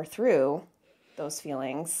 power through those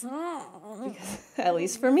feelings. Because, at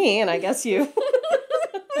least for me, and I guess you.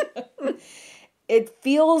 It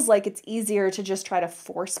feels like it's easier to just try to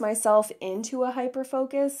force myself into a hyper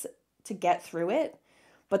focus to get through it.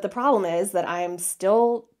 But the problem is that I'm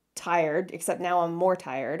still tired, except now I'm more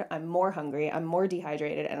tired, I'm more hungry, I'm more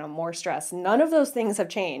dehydrated, and I'm more stressed. None of those things have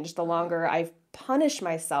changed the longer I've punished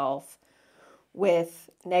myself with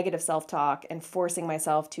negative self-talk and forcing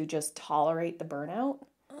myself to just tolerate the burnout.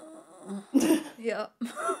 Yeah.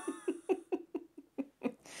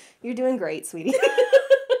 You're doing great, sweetie.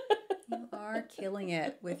 You are killing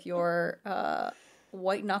it with your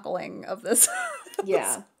white knuckling of this.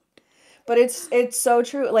 Yeah. But it's so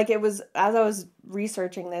true. Like, it was, as I was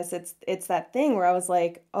researching this, it's that thing where I was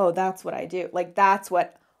like, oh, that's what I do. Like, that's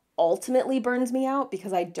what ultimately burns me out,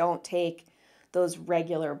 because I don't take those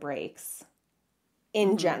regular breaks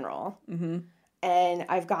in general. Mm-hmm. And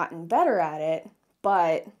I've gotten better at it,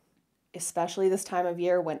 but especially this time of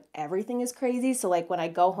year when everything is crazy. So, like, when I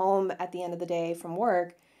go home at the end of the day from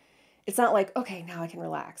work, it's not like, okay, now I can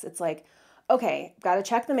relax. It's like, okay, got to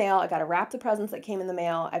check the mail. I got to wrap the presents that came in the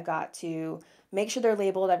mail. I've got to make sure they're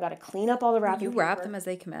labeled. I've got to clean up all the wrapping You paper. wrap them as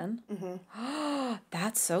they come in? Mm-hmm.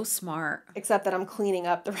 That's so smart. Except that I'm cleaning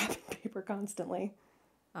up the wrapping paper constantly.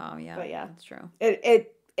 Oh, yeah. But yeah. That's true.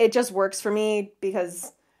 It just works for me,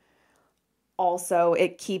 because also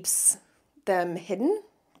it keeps them hidden,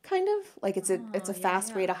 kind of. Like, it's a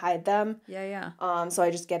fast way to hide them. Yeah, yeah. So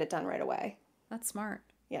I just get it done right away. That's smart.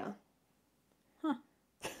 Yeah. Huh.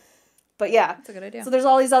 But yeah. That's a good idea. So there's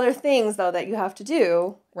all these other things, though, that you have to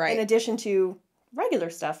do. Right. In addition to regular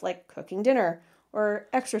stuff like cooking dinner or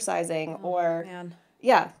exercising or... Man.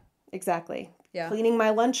 Yeah, exactly. Yeah. Cleaning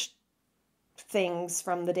my lunch things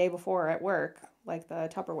from the day before at work, like the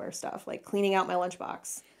Tupperware stuff, like cleaning out my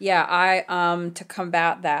lunchbox. Yeah, I to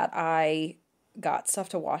combat that, I got stuff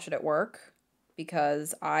to wash it at work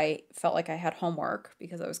because I felt like I had homework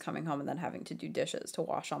because I was coming home and then having to do dishes to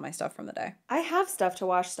wash all my stuff from the day. I have stuff to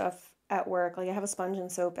wash stuff at work. Like, I have a sponge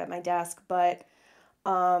and soap at my desk, but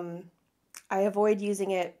I avoid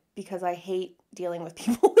using it because I hate dealing with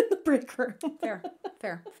people in the break room. Fair.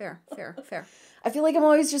 I feel like I'm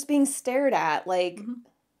always just being stared at, like,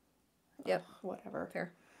 Yep. Whatever.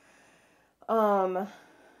 Fair.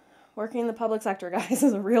 Working in the public sector, guys,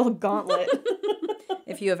 is a real gauntlet.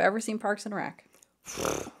 If you have ever seen Parks and Rec.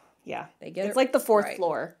 Yeah. It's It's like the fourth right.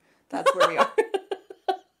 floor. That's where we are.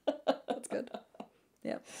 That's good.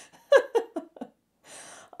 Yep.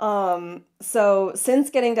 So since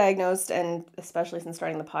getting diagnosed, and especially since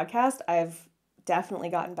starting the podcast, I've definitely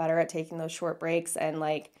gotten better at taking those short breaks and,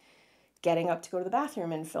 like, getting up to go to the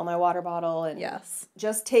bathroom and fill my water bottle, and Yes.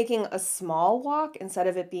 just taking a small walk instead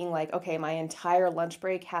of it being like, okay, my entire lunch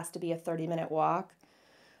break has to be a 30-minute walk.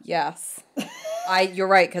 Yes. You're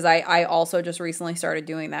right, because I also just recently started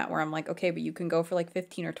doing that, where I'm like, okay, but you can go for like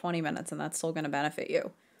 15 or 20 minutes and that's still going to benefit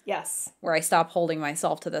you. Yes. Where I stop holding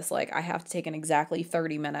myself to this, like, I have to take an exactly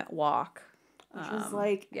 30-minute walk. Which is,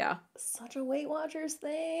 like, yeah, such a Weight Watchers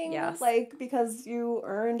thing. Yes. Like, because you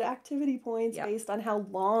earned activity points Yep. based on how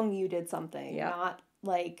long you did something. Yep. Not,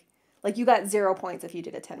 like you got 0 points if you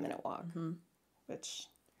did a 10-minute walk. Mm-hmm. Which...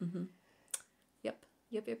 Mm-hmm.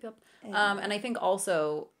 Yep. And I think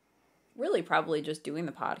also, really probably just doing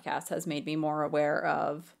the podcast has made me more aware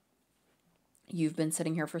of, you've been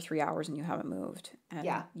sitting here for 3 hours and you haven't moved. And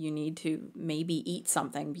Yeah. you need to maybe eat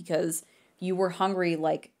something because you were hungry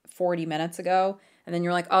like 40 minutes ago. And then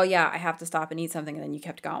you're like, oh yeah, I have to stop and eat something. And then you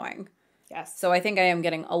kept going. Yes. So I think I am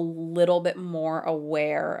getting a little bit more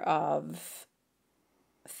aware of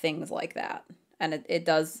things like that. And it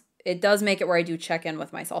does make it where I do check in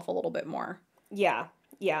with myself a little bit more. Yeah.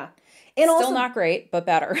 Yeah. And Still also, not great, but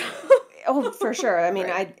better. oh, for sure. I mean,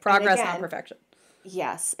 Right. Progress, not perfection.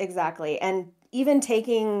 Yes, exactly. And even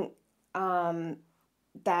taking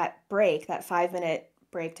that break, that 5-minute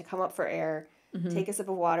break to come up for air, take a sip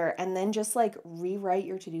of water, and then just, like, rewrite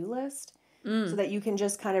your to-do list so that you can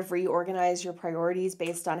just kind of reorganize your priorities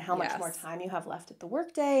based on how much more time you have left at the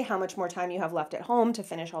workday, how much more time you have left at home to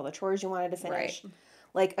finish all the chores you wanted to finish. Right.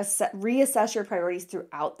 Like, reassess your priorities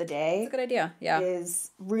throughout the day. That's a good idea. Yeah.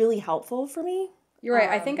 Is really helpful for me. You're right.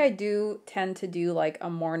 I think I do tend to do like a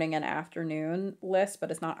morning and afternoon list,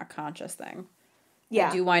 but it's not a conscious thing. Yeah.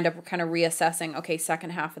 I do wind up kind of reassessing, okay, second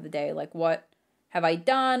half of the day, like what have I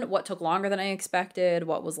done? What took longer than I expected?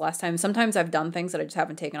 What was last time? Sometimes I've done things that I just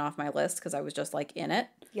haven't taken off my list because I was just like in it.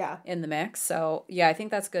 Yeah. In the mix. So yeah, I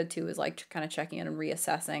think that's good too, is like kind of checking in and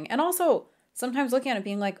reassessing. And also sometimes looking at it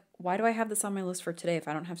being like, why do I have this on my list for today if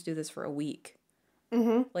I don't have to do this for a week?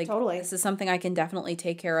 Mm-hmm. Like, totally. This is something I can definitely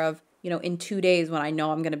take care of, in 2 days when I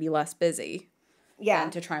know I'm going to be less busy. Yeah.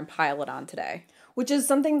 And to try and pile it on today. Which is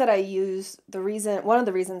something that I use, one of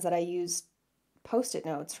the reasons that I use Post-it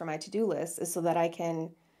notes for my to-do list is so that I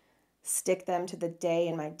can stick them to the day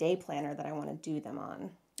in my day planner that I want to do them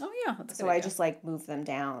on. Oh, yeah. That's a good So I idea. just, like, move them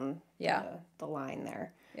down Yeah. the line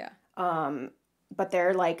there. Yeah. But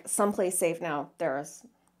they're like someplace safe now. There's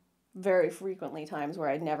very frequently times where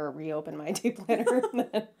I'd never reopen my day planner.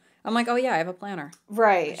 I'm like, oh yeah, I have a planner.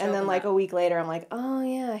 Right. And then like a week later, I'm like, oh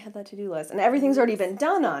yeah, I had that to-do list. And everything's already been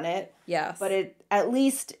done on it. Yes. But it at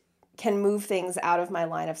least can move things out of my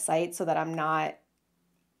line of sight so that I'm not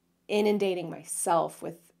inundating myself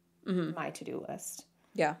with my to-do list.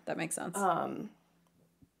 Yeah, that makes sense. All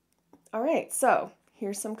right. So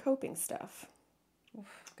here's some coping stuff.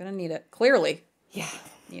 Gonna need it. Clearly. Yeah.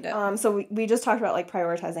 Need it. So we just talked about like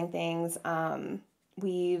prioritizing things.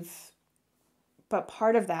 But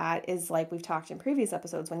part of that is like we've talked in previous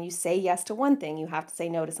episodes, when you say yes to one thing, you have to say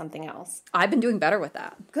no to something else. I've been doing better with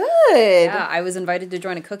that. Good. Yeah, I was invited to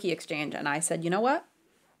join a cookie exchange and I said, you know what?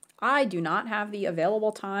 I do not have the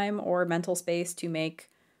available time or mental space to make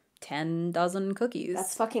 10 dozen cookies.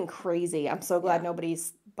 That's fucking crazy. I'm so glad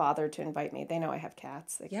nobody's bothered to invite me. They know I have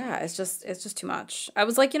cats. Yeah, it's just too much. I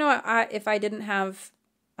was like, you know, if I didn't have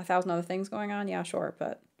 1,000 other things going on, yeah, sure,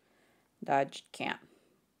 but I can't.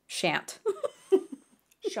 Shan't.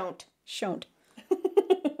 Shon't.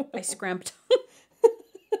 I scrimped.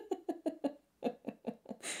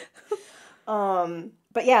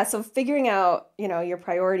 But yeah, so figuring out, you know, your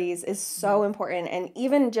priorities is so important. And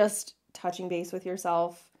even just touching base with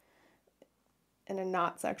yourself in a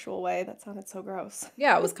not sexual way. That sounded so gross.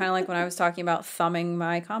 Yeah, it was kind of like when I was talking about thumbing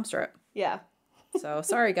my comm strip. Yeah. So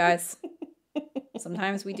sorry, guys.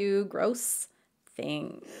 Sometimes we do gross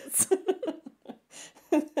things.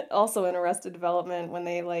 Also in Arrested Development, when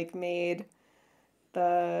they like made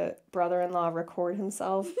the brother-in-law record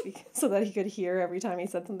himself so that he could hear every time he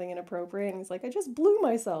said something inappropriate, and he's like, I just blew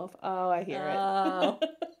myself. Oh, I hear it.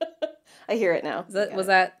 I hear it now. Was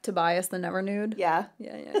that Tobias the Never Nude? Yeah.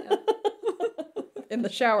 Yeah. In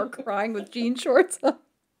the shower crying with jean shorts. I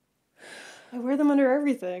wear them under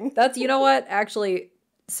everything. That's, you know what, actually,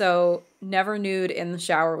 so Never Nude in the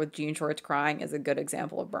shower with jean shorts crying is a good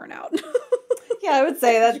example of burnout. Yeah, I would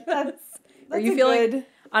say that's Are you feeling good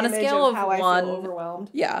on a scale of how 1? I feel overwhelmed.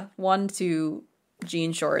 Yeah, 1 to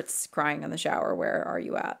jean shorts crying in the shower. Where are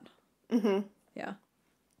you at? Mm-hmm. Yeah.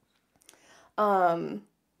 I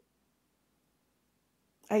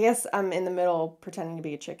guess I'm in the middle, pretending to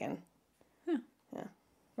be a chicken. Yeah.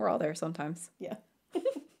 We're all there sometimes. Yeah.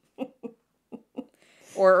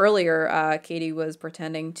 Or earlier, Katie was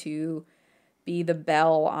pretending to be the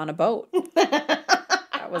bell on a boat.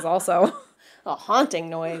 That was also a haunting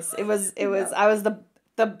noise. It was. I was the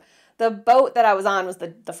boat that I was on was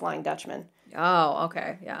the Flying Dutchman. Oh,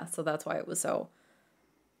 okay, yeah. So that's why it was so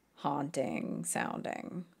haunting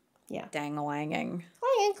sounding. Yeah. Dang-a-langing.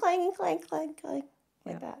 Clanging, clang,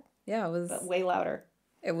 like that. Yeah, it was. But way louder.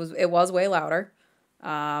 It was way louder,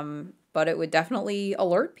 but it would definitely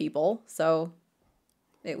alert people. So.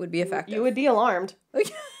 It would be effective. You would be alarmed.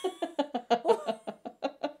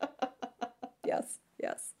 Yes.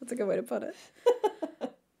 That's a good way to put it.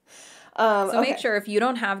 So make sure if you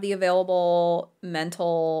don't have the available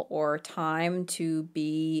mental or time to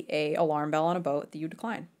be a alarm bell on a boat, that you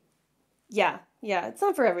decline. Yeah. It's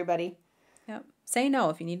not for everybody. Yep. Say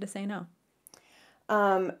no if you need to say no.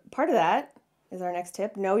 Part of that is our next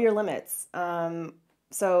tip. Know your limits.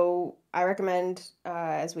 So I recommend,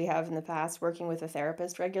 as we have in the past, working with a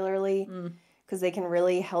therapist regularly because they can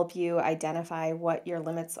really help you identify what your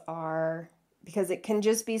limits are, because it can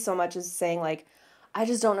just be so much as saying like, I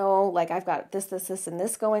just don't know, like I've got this, and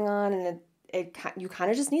this going on. And you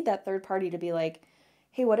kind of just need that third party to be like,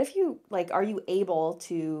 hey, what if you, like, are you able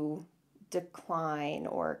to decline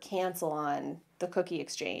or cancel on the cookie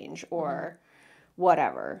exchange or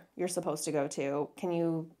whatever you're supposed to go to? Can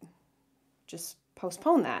you just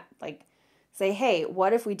postpone that? Like, say, hey,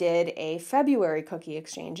 what if we did a February cookie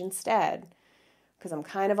exchange instead? Because I'm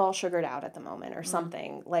kind of all sugared out at the moment or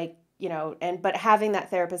something. Like, you know, but having that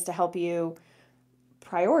therapist to help you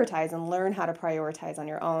prioritize and learn how to prioritize on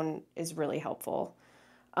your own is really helpful.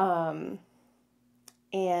 And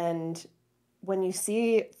when you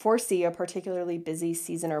foresee a particularly busy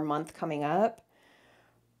season or month coming up,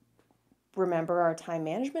 remember our time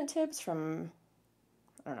management tips from,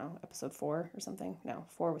 I don't know, episode 4 or something. No,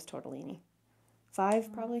 4 was Tortellini.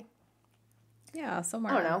 5 probably. Yeah,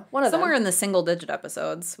 somewhere. I don't know. Somewhere in the single digit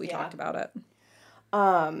episodes we talked about it.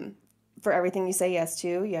 For everything you say yes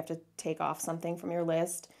to, you have to take off something from your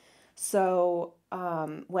list. So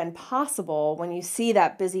when possible, when you see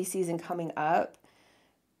that busy season coming up,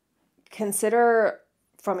 consider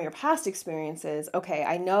from your past experiences, okay,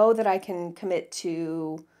 I know that I can commit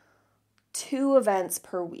to 2 events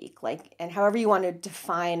per week, like, and however you want to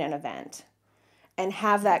define an event, and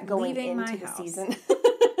have that going into the season.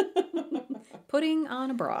 Putting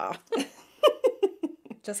on a bra.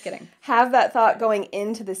 Just kidding. Have that thought going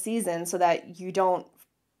into the season so that you don't,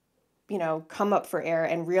 come up for air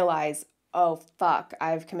and realize, oh, fuck,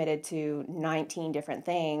 I've committed to 19 different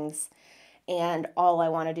things and all I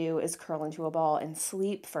want to do is curl into a ball and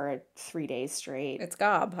sleep for 3 days straight. It's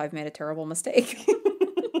gob. I've made a terrible mistake.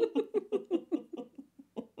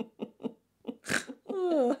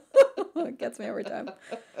 It gets me every time.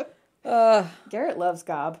 Garrett loves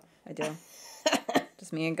gob. I do.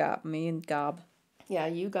 Just me and gob. Me and gob. Yeah,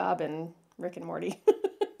 you, gob, and Rick and Morty.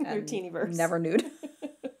 Your teeny-verse. Never nude.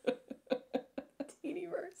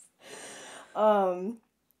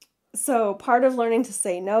 So part of learning to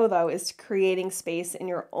say no, though, is creating space in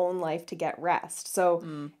your own life to get rest.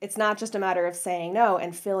 So it's not just a matter of saying no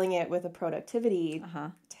and filling it with a productivity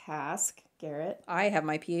task, Garrett. I have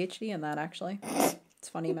my PhD in that, actually. It's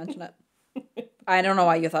funny you mention it. I don't know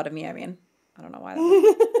why you thought of me. I mean, I don't know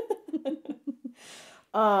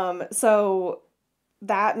why. So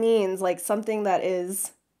that means like something that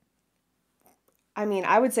is,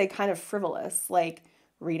 I would say kind of frivolous, like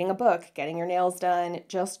reading a book, getting your nails done,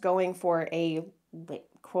 just going for a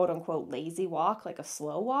quote unquote lazy walk, like a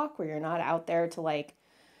slow walk where you're not out there to like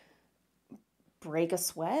break a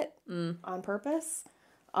sweat on purpose.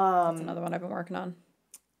 That's another one I've been working on.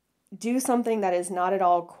 Do something that is not at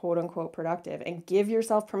all quote unquote productive and give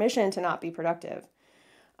yourself permission to not be productive.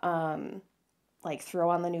 Like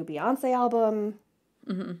throw on the new Beyonce album,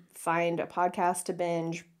 find a podcast to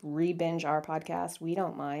binge, re-binge our podcast. We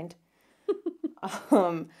don't mind.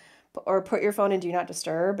 Or put your phone in Do Not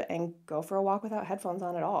Disturb and go for a walk without headphones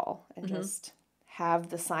on at all and just have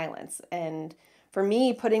the silence. And for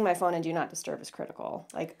me, putting my phone in Do Not Disturb is critical.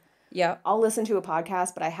 Like, yeah, I'll listen to a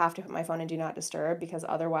podcast, but I have to put my phone in Do Not Disturb because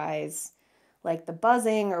otherwise, like the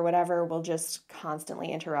buzzing or whatever will just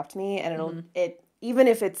constantly interrupt me. And even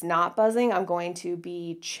if it's not buzzing, I'm going to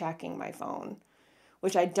be checking my phone,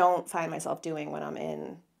 which I don't find myself doing when I'm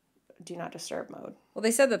in Do Not Disturb mode. Well,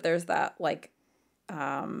 they said that there's that like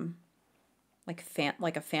a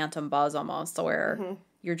phantom buzz almost, where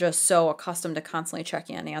you're just so accustomed to constantly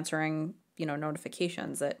checking and answering,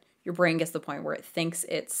 notifications that your brain gets to the point where it thinks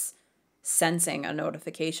it's sensing a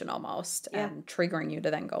notification almost and triggering you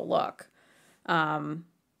to then go look. I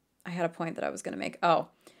had a point that I was going to make. Oh,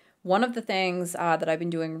 one of the things that I've been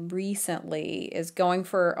doing recently is going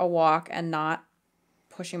for a walk and not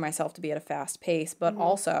pushing myself to be at a fast pace, but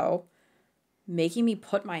also making me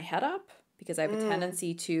put my head up because I have a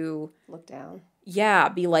tendency to look down. Yeah,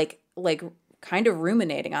 be like kind of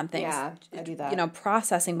ruminating on things. Yeah, I do that.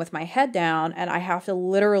 Processing with my head down, and I have to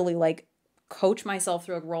literally like coach myself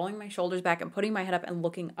through rolling my shoulders back and putting my head up and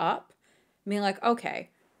looking up. Being like, okay,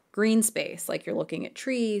 green space, like you're looking at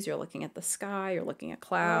trees, you're looking at the sky, you're looking at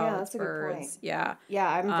clouds, that's a birds. good point. Yeah. Yeah,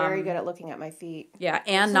 I'm very good at looking at my feet. Yeah,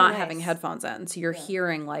 and not having headphones in. So you're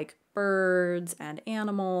hearing like birds and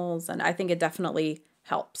animals, and I think it definitely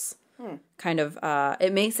helps. Kind of,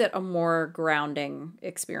 it makes it a more grounding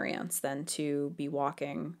experience than to be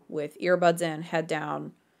walking with earbuds in, head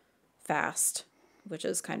down, fast, which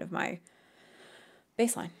is kind of my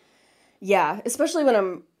baseline. Yeah, especially when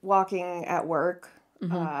I'm walking at work,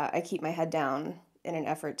 I keep my head down in an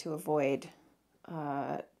effort to avoid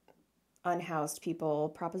unhoused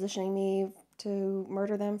people propositioning me to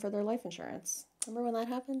murder them for their life insurance. Remember when that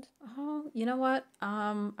happened? Oh, you know what?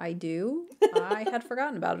 I do. I had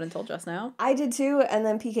forgotten about it until just now. I did too, and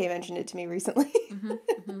then PK mentioned it to me recently.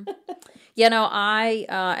 Yeah, no, I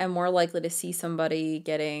am more likely to see somebody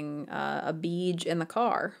getting a beej in the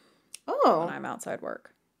car when I'm outside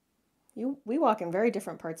work. We walk in very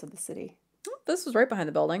different parts of the city. This was right behind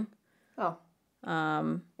the building. Oh.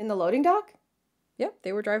 In the loading dock? Yep,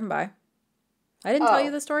 they were driving by. I didn't tell you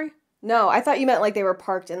the story? No, I thought you meant like they were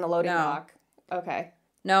parked in the loading dock. Okay.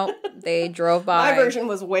 No, they drove by. My version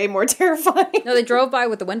was way more terrifying. No, they drove by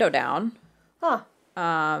with the window down. Huh.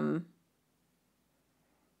 And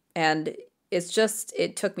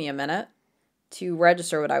it took me a minute to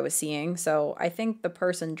register what I was seeing. So I think the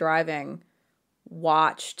person driving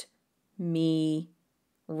watched me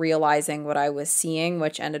realizing what I was seeing,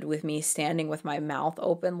 which ended with me standing with my mouth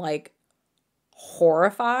open, like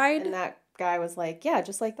horrified. And that guy was like, yeah,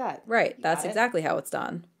 just like that. Right. That's exactly how it's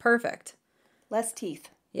done. Perfect. Less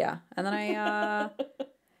teeth. Yeah. And then I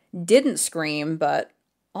didn't scream, but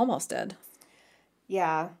almost did.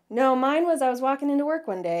 Yeah. No, mine was I was walking into work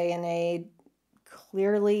one day and a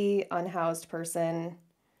clearly unhoused person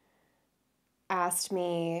asked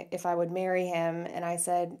me if I would marry him. And I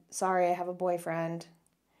said, sorry, I have a boyfriend.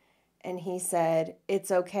 And he said,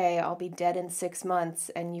 it's okay. I'll be dead in 6 months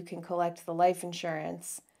and you can collect the life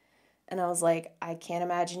insurance. And I was like, I can't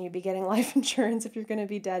imagine you be getting life insurance if you're going to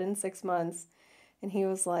be dead in 6 months. And he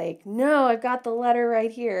was like, no, I've got the letter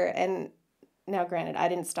right here. And now, granted, I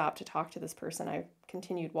didn't stop to talk to this person. I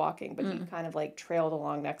continued walking, but he kind of like trailed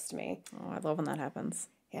along next to me. Oh, I love when that happens.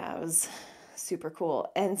 Yeah, it was super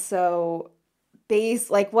cool. And so,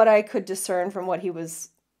 like what I could discern from what he was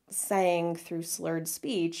saying through slurred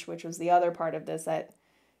speech, which was the other part of this at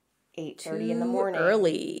 8:30 in the morning.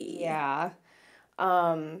 Early. Yeah.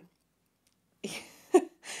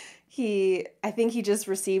 I think he just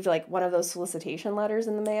received like one of those solicitation letters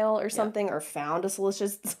in the mail or something, or found a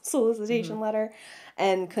solicitation letter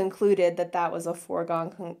and concluded that that was a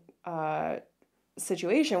foregone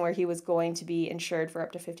situation where he was going to be insured for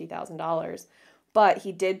up to $50,000. But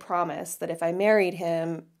he did promise that if I married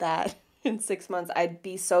him, that in 6 months, I'd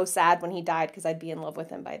be so sad when he died because I'd be in love with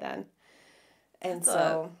him by then. And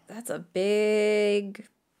that's a big,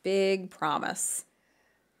 big promise.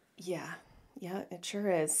 Yeah. Yeah, it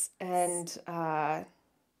sure is. And, I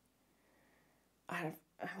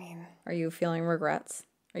mean... Are you feeling regrets?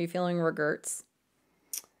 Are you feeling regrets?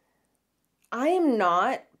 I am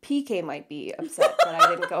not. PK might be upset that I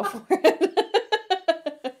didn't go for it.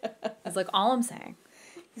 It's like, all I'm saying.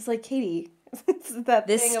 He's like, Katie, that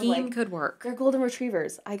this thing scheme of like, could work. They're golden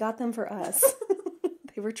retrievers. I got them for us.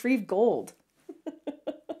 They retrieve gold.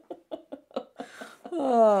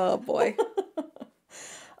 Oh, boy.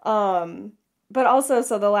 But also,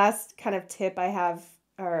 so the last kind of tip I have,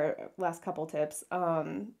 or last couple tips,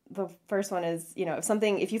 the first one is,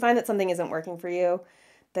 if you find that something isn't working for you,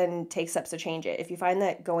 then take steps to change it. If you find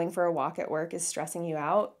that going for a walk at work is stressing you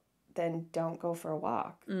out, then don't go for a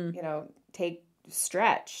walk.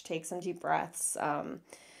 Stretch, take some deep breaths,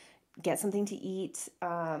 get something to eat.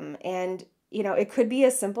 And, it could be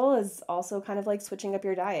as simple as also kind of like switching up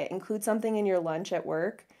your diet. Include something in your lunch at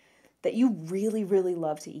work that you really, really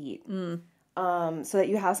love to eat. So that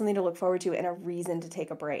you have something to look forward to and a reason to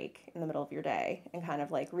take a break in the middle of your day and kind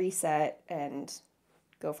of like reset and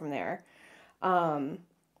go from there. And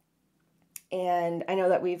I know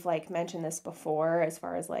that we've like mentioned this before as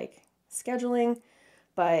far as like scheduling,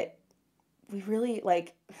 but we really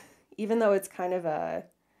like, even though it's kind of a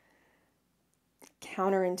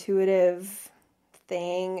counterintuitive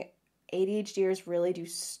thing, ADHDers really do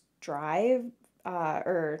strive,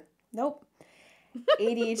 nope.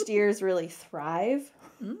 ADHDers really thrive.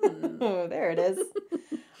 Oh, there it is.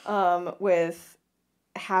 With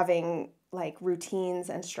having like routines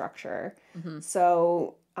and structure.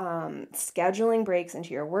 So scheduling breaks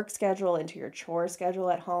into your work schedule, into your chore schedule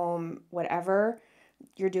at home, whatever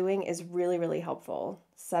you're doing is really, really helpful.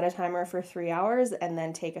 Set a timer for 3 hours and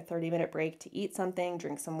then take a 30-minute break to eat something,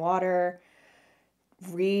 drink some water,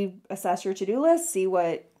 reassess your to-do list, see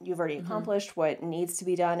what you've already accomplished, what needs to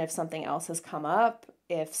be done if something else has come up.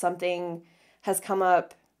 If something has come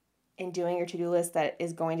up in doing your to-do list that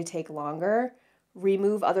is going to take longer,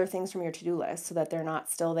 remove other things from your to-do list so that they're not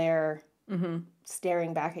still there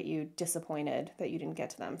staring back at you, disappointed that you didn't get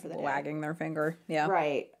to them for the day. Wagging their finger. Yeah.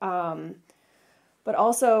 Right. But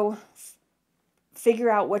also figure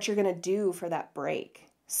out what you're going to do for that break.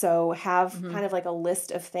 So have kind of like a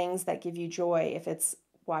list of things that give you joy. If it's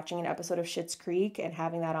watching an episode of Schitt's Creek and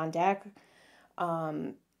having that on deck,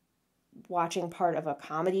 watching part of a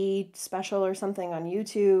comedy special or something on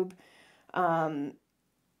YouTube,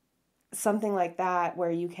 something like that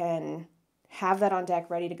where you can have that on deck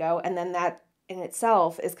ready to go. And then that in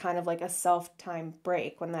itself is kind of like a self-time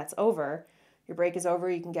break. When that's over, your break is over,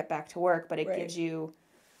 you can get back to work, but it gives you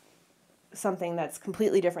something that's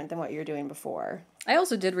completely different than what you're doing before. I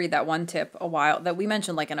also did read that one tip that we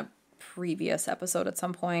mentioned like in a previous episode at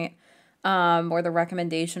some point, where the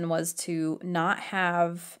recommendation was to not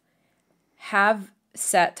have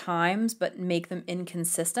set times, but make them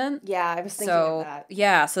inconsistent. Yeah, I was thinking of that.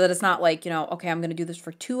 Yeah, so that it's not like, okay, I'm going to do this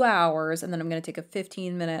for 2 hours, and then I'm going to take a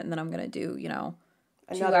 15-minute, and then I'm going to do,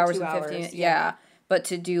 another 2 hours 2 and 15. hours. Yeah. But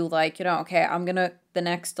to do like, okay, I'm going to, the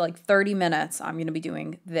next like 30 minutes, I'm going to be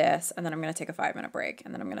doing this, and then I'm going to take a 5-minute break,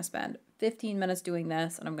 and then I'm going to spend 15 minutes doing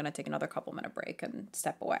this, and I'm going to take another couple-minute break and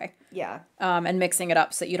step away. Yeah. And mixing it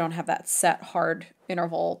up so that you don't have that set hard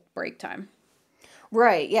interval break time.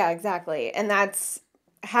 Right. Yeah, exactly. And that's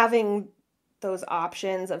having those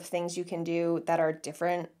options of things you can do that are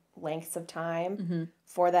different lengths of time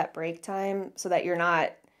for that break time, so that you're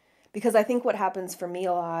not, because I think what happens for me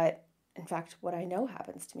a lot, in fact, what I know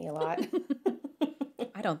happens to me a lot.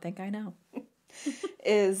 I don't think I know.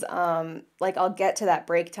 Is like I'll get to that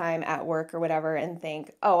break time at work or whatever and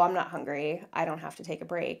think, oh, I'm not hungry. I don't have to take a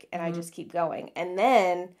break. And I just keep going. And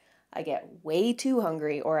then I get way too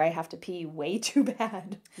hungry or I have to pee way too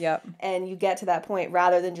bad. Yep. And you get to that point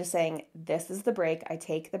rather than just saying, this is the break. I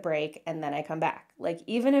take the break and then I come back. Like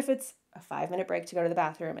even if it's a 5-minute break to go to the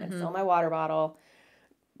bathroom and fill my water bottle,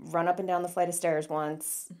 run up and down the flight of stairs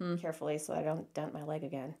once, carefully so I don't dent my leg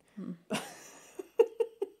again.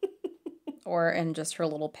 Or in just her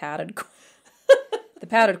little the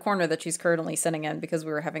padded corner that she's currently sitting in because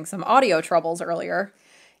we were having some audio troubles earlier.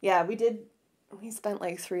 Yeah, we did. We spent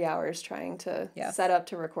like 3 hours trying to set up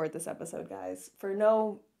to record this episode, guys, for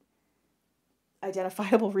no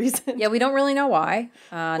identifiable reason. Yeah, we don't really know why.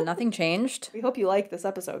 Nothing changed. We hope you like this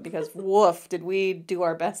episode because woof, did we do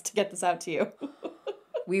our best to get this out to you.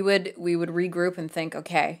 We would regroup and think,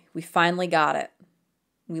 okay, we finally got it.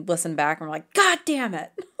 We'd listen back and we're like, God damn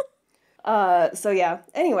it. So yeah,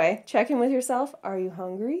 anyway, check in with yourself. Are you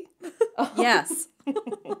hungry? Yes.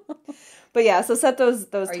 But yeah, so set those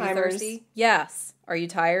Are timers. you thirsty? Yes. Are you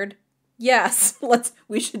tired? Yes.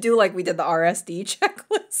 We should do like we did the RSD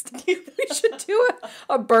checklist. We should do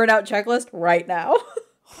a burnout checklist right now.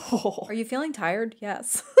 Are you feeling tired?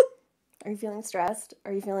 Yes. Are you feeling stressed?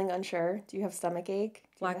 Are you feeling unsure? Do you have stomach ache?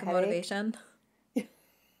 Lack of motivation?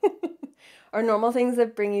 Are normal things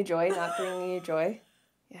that bring you joy not bringing you joy?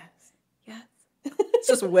 Yes. Yes. It's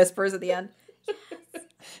just whispers at the end.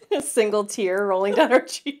 A single tear rolling down our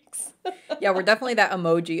cheeks. Yeah, we're definitely that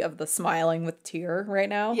emoji of the smiling with tear right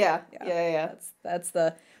now. Yeah. That's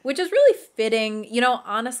the, which is really fitting,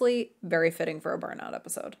 honestly, very fitting for a burnout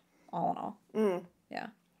episode, all in all. Yeah.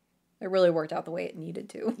 It really worked out the way it needed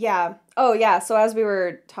to. Yeah. Oh, yeah. So as we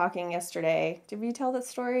were talking yesterday, did we tell that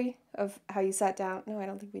story of how you sat down? No, I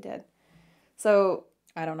don't think we did. So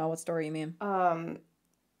I don't know what story you mean.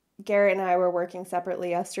 Garrett and I were working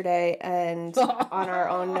separately yesterday, and on our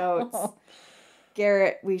own notes,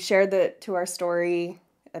 Garrett, we shared that to our story.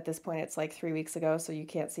 At this point, it's like 3 weeks ago, so you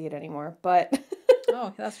can't see it anymore. But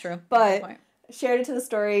oh, that's true. But shared it to the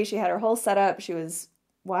story. She had her whole setup. She was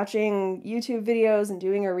watching YouTube videos and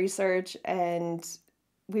doing her research, and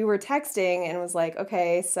we were texting and was like,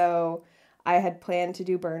 okay, so I had planned to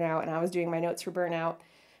do burnout, and I was doing my notes for burnout,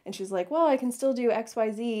 and she's like, well, I can still do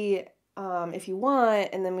XYZ if you want,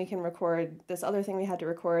 and then we can record this other thing we had to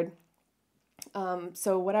record.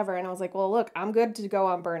 So whatever. And I was like, well, look, I'm good to go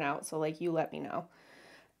on burnout, so like you let me know.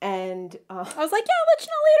 And I was like, yeah, I'll let you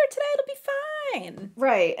know later today, it'll be fine.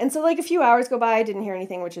 Right. And so like a few hours go by, I didn't hear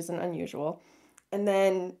anything, which isn't unusual. And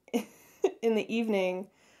then in the evening,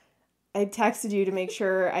 I texted you to make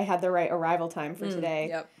sure I had the right arrival time for today.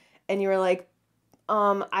 Yep. And you were like,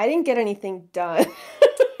 I didn't get anything done.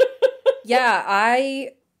 Yeah,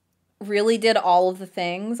 I really did all of the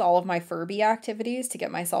things, all of my Furby activities to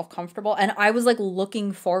get myself comfortable. And I was like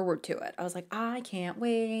looking forward to it. I was like, I can't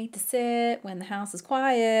wait to sit when the house is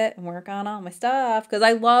quiet and work on all my stuff. Because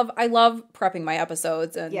I love prepping my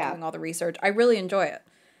episodes and doing all the research. I really enjoy it.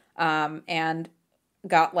 And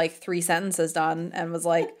got like 3 sentences done and was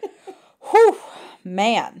like, whew,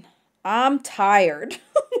 man, I'm tired.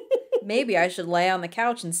 Maybe I should lay on the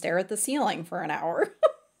couch and stare at the ceiling for an hour.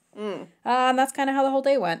 And that's kind of how the whole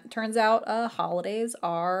day went. Turns out holidays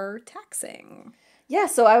are taxing. Yeah,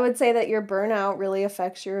 so I would say that your burnout really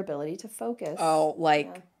affects your ability to focus. Oh,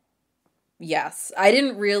 yes. I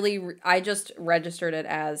didn't really, I just registered it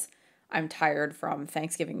as I'm tired from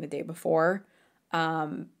Thanksgiving the day before.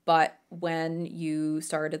 But when you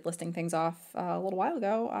started listing things off a little while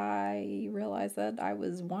ago, I realized that I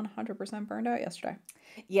was 100% burned out yesterday.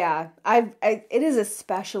 Yeah, it is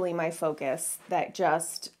especially my focus that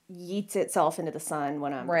just yeets itself into the sun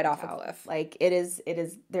when I'm right off out. A cliff. Like it is,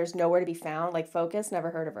 there's nowhere to be found. Like focus, never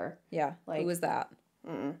heard of her. Yeah. Like, who is that?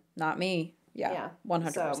 Not me. Yeah.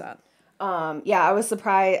 100%. So, I was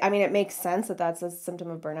surprised. I mean, it makes sense that that's a symptom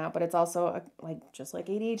of burnout, but it's also just like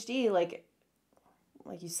ADHD, like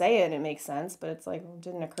you say it and it makes sense, but it's like, it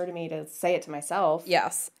didn't occur to me to say it to myself.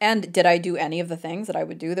 Yes. And did I do any of the things that I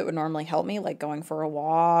would do that would normally help me, like going for a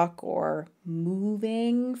walk or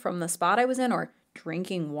moving from the spot I was in or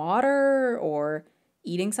drinking water or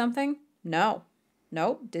eating something? No.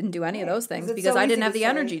 Nope. Didn't do any of those things because I didn't have the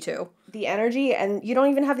energy to. The energy, and you don't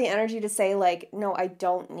even have the energy to say like, no, I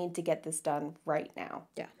don't need to get this done right now.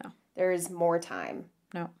 Yeah, no. There is more time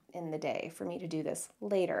in the day for me to do this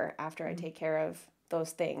later after I take care of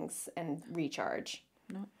those things and recharge.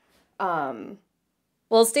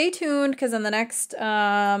 Well, stay tuned because in the next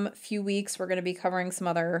few weeks we're going to be covering some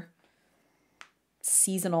other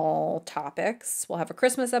seasonal topics. We'll have a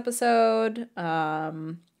Christmas episode.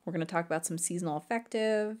 We're going to talk about some seasonal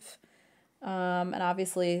affective. And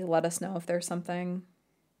obviously let us know if there's something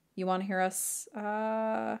you want to hear us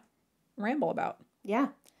ramble about. Yeah.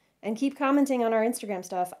 And keep commenting on our Instagram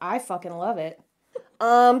stuff. I fucking love it.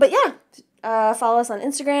 But yeah, follow us on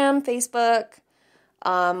Instagram, Facebook,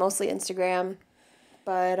 mostly Instagram,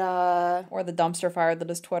 but, or the dumpster fire that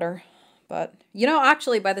is Twitter. But,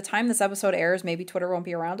 actually, by the time this episode airs, maybe Twitter won't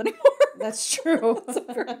be around anymore. That's true. That's a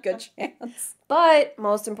pretty good chance. But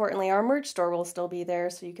most importantly, our merch store will still be there,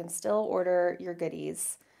 so you can still order your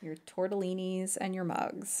goodies. Your tortellinis and your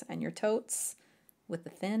mugs and your totes with the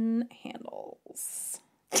thin handles.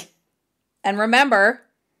 And remember,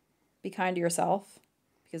 be kind to yourself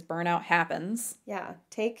because burnout happens. Yeah,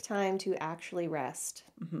 take time to actually rest.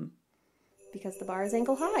 Mm-hmm. Because the bar is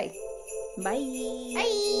ankle high. Bye.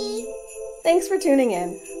 Bye. Thanks for tuning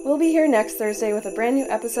in. We'll be here next Thursday with a brand new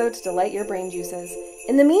episode to delight your brain juices.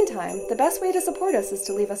 In the meantime, the best way to support us is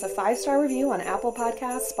to leave us a 5-star review on Apple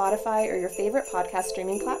Podcasts, Spotify, or your favorite podcast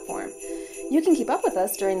streaming platform. You can keep up with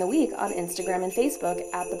us during the week on Instagram and Facebook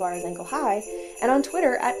at The Bar is Ankle High, and on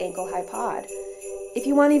Twitter at Ankle High Pod. If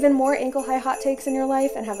you want even more ankle high hot takes in your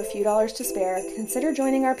life and have a few dollars to spare, consider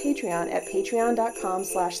joining our Patreon at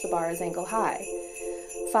patreon.com/thebarIsAnkleHigh.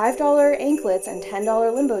 $5 anklets and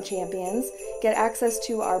 $10 limbo champions get access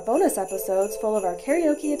to our bonus episodes full of our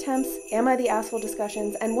karaoke attempts, Am I the Asshole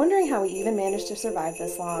discussions, and wondering how we even managed to survive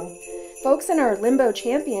this long. Folks in our limbo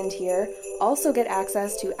champion tier also get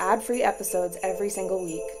access to ad-free episodes every single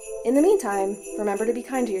week. In the meantime, remember to be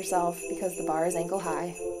kind to yourself because the bar is ankle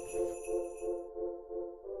high.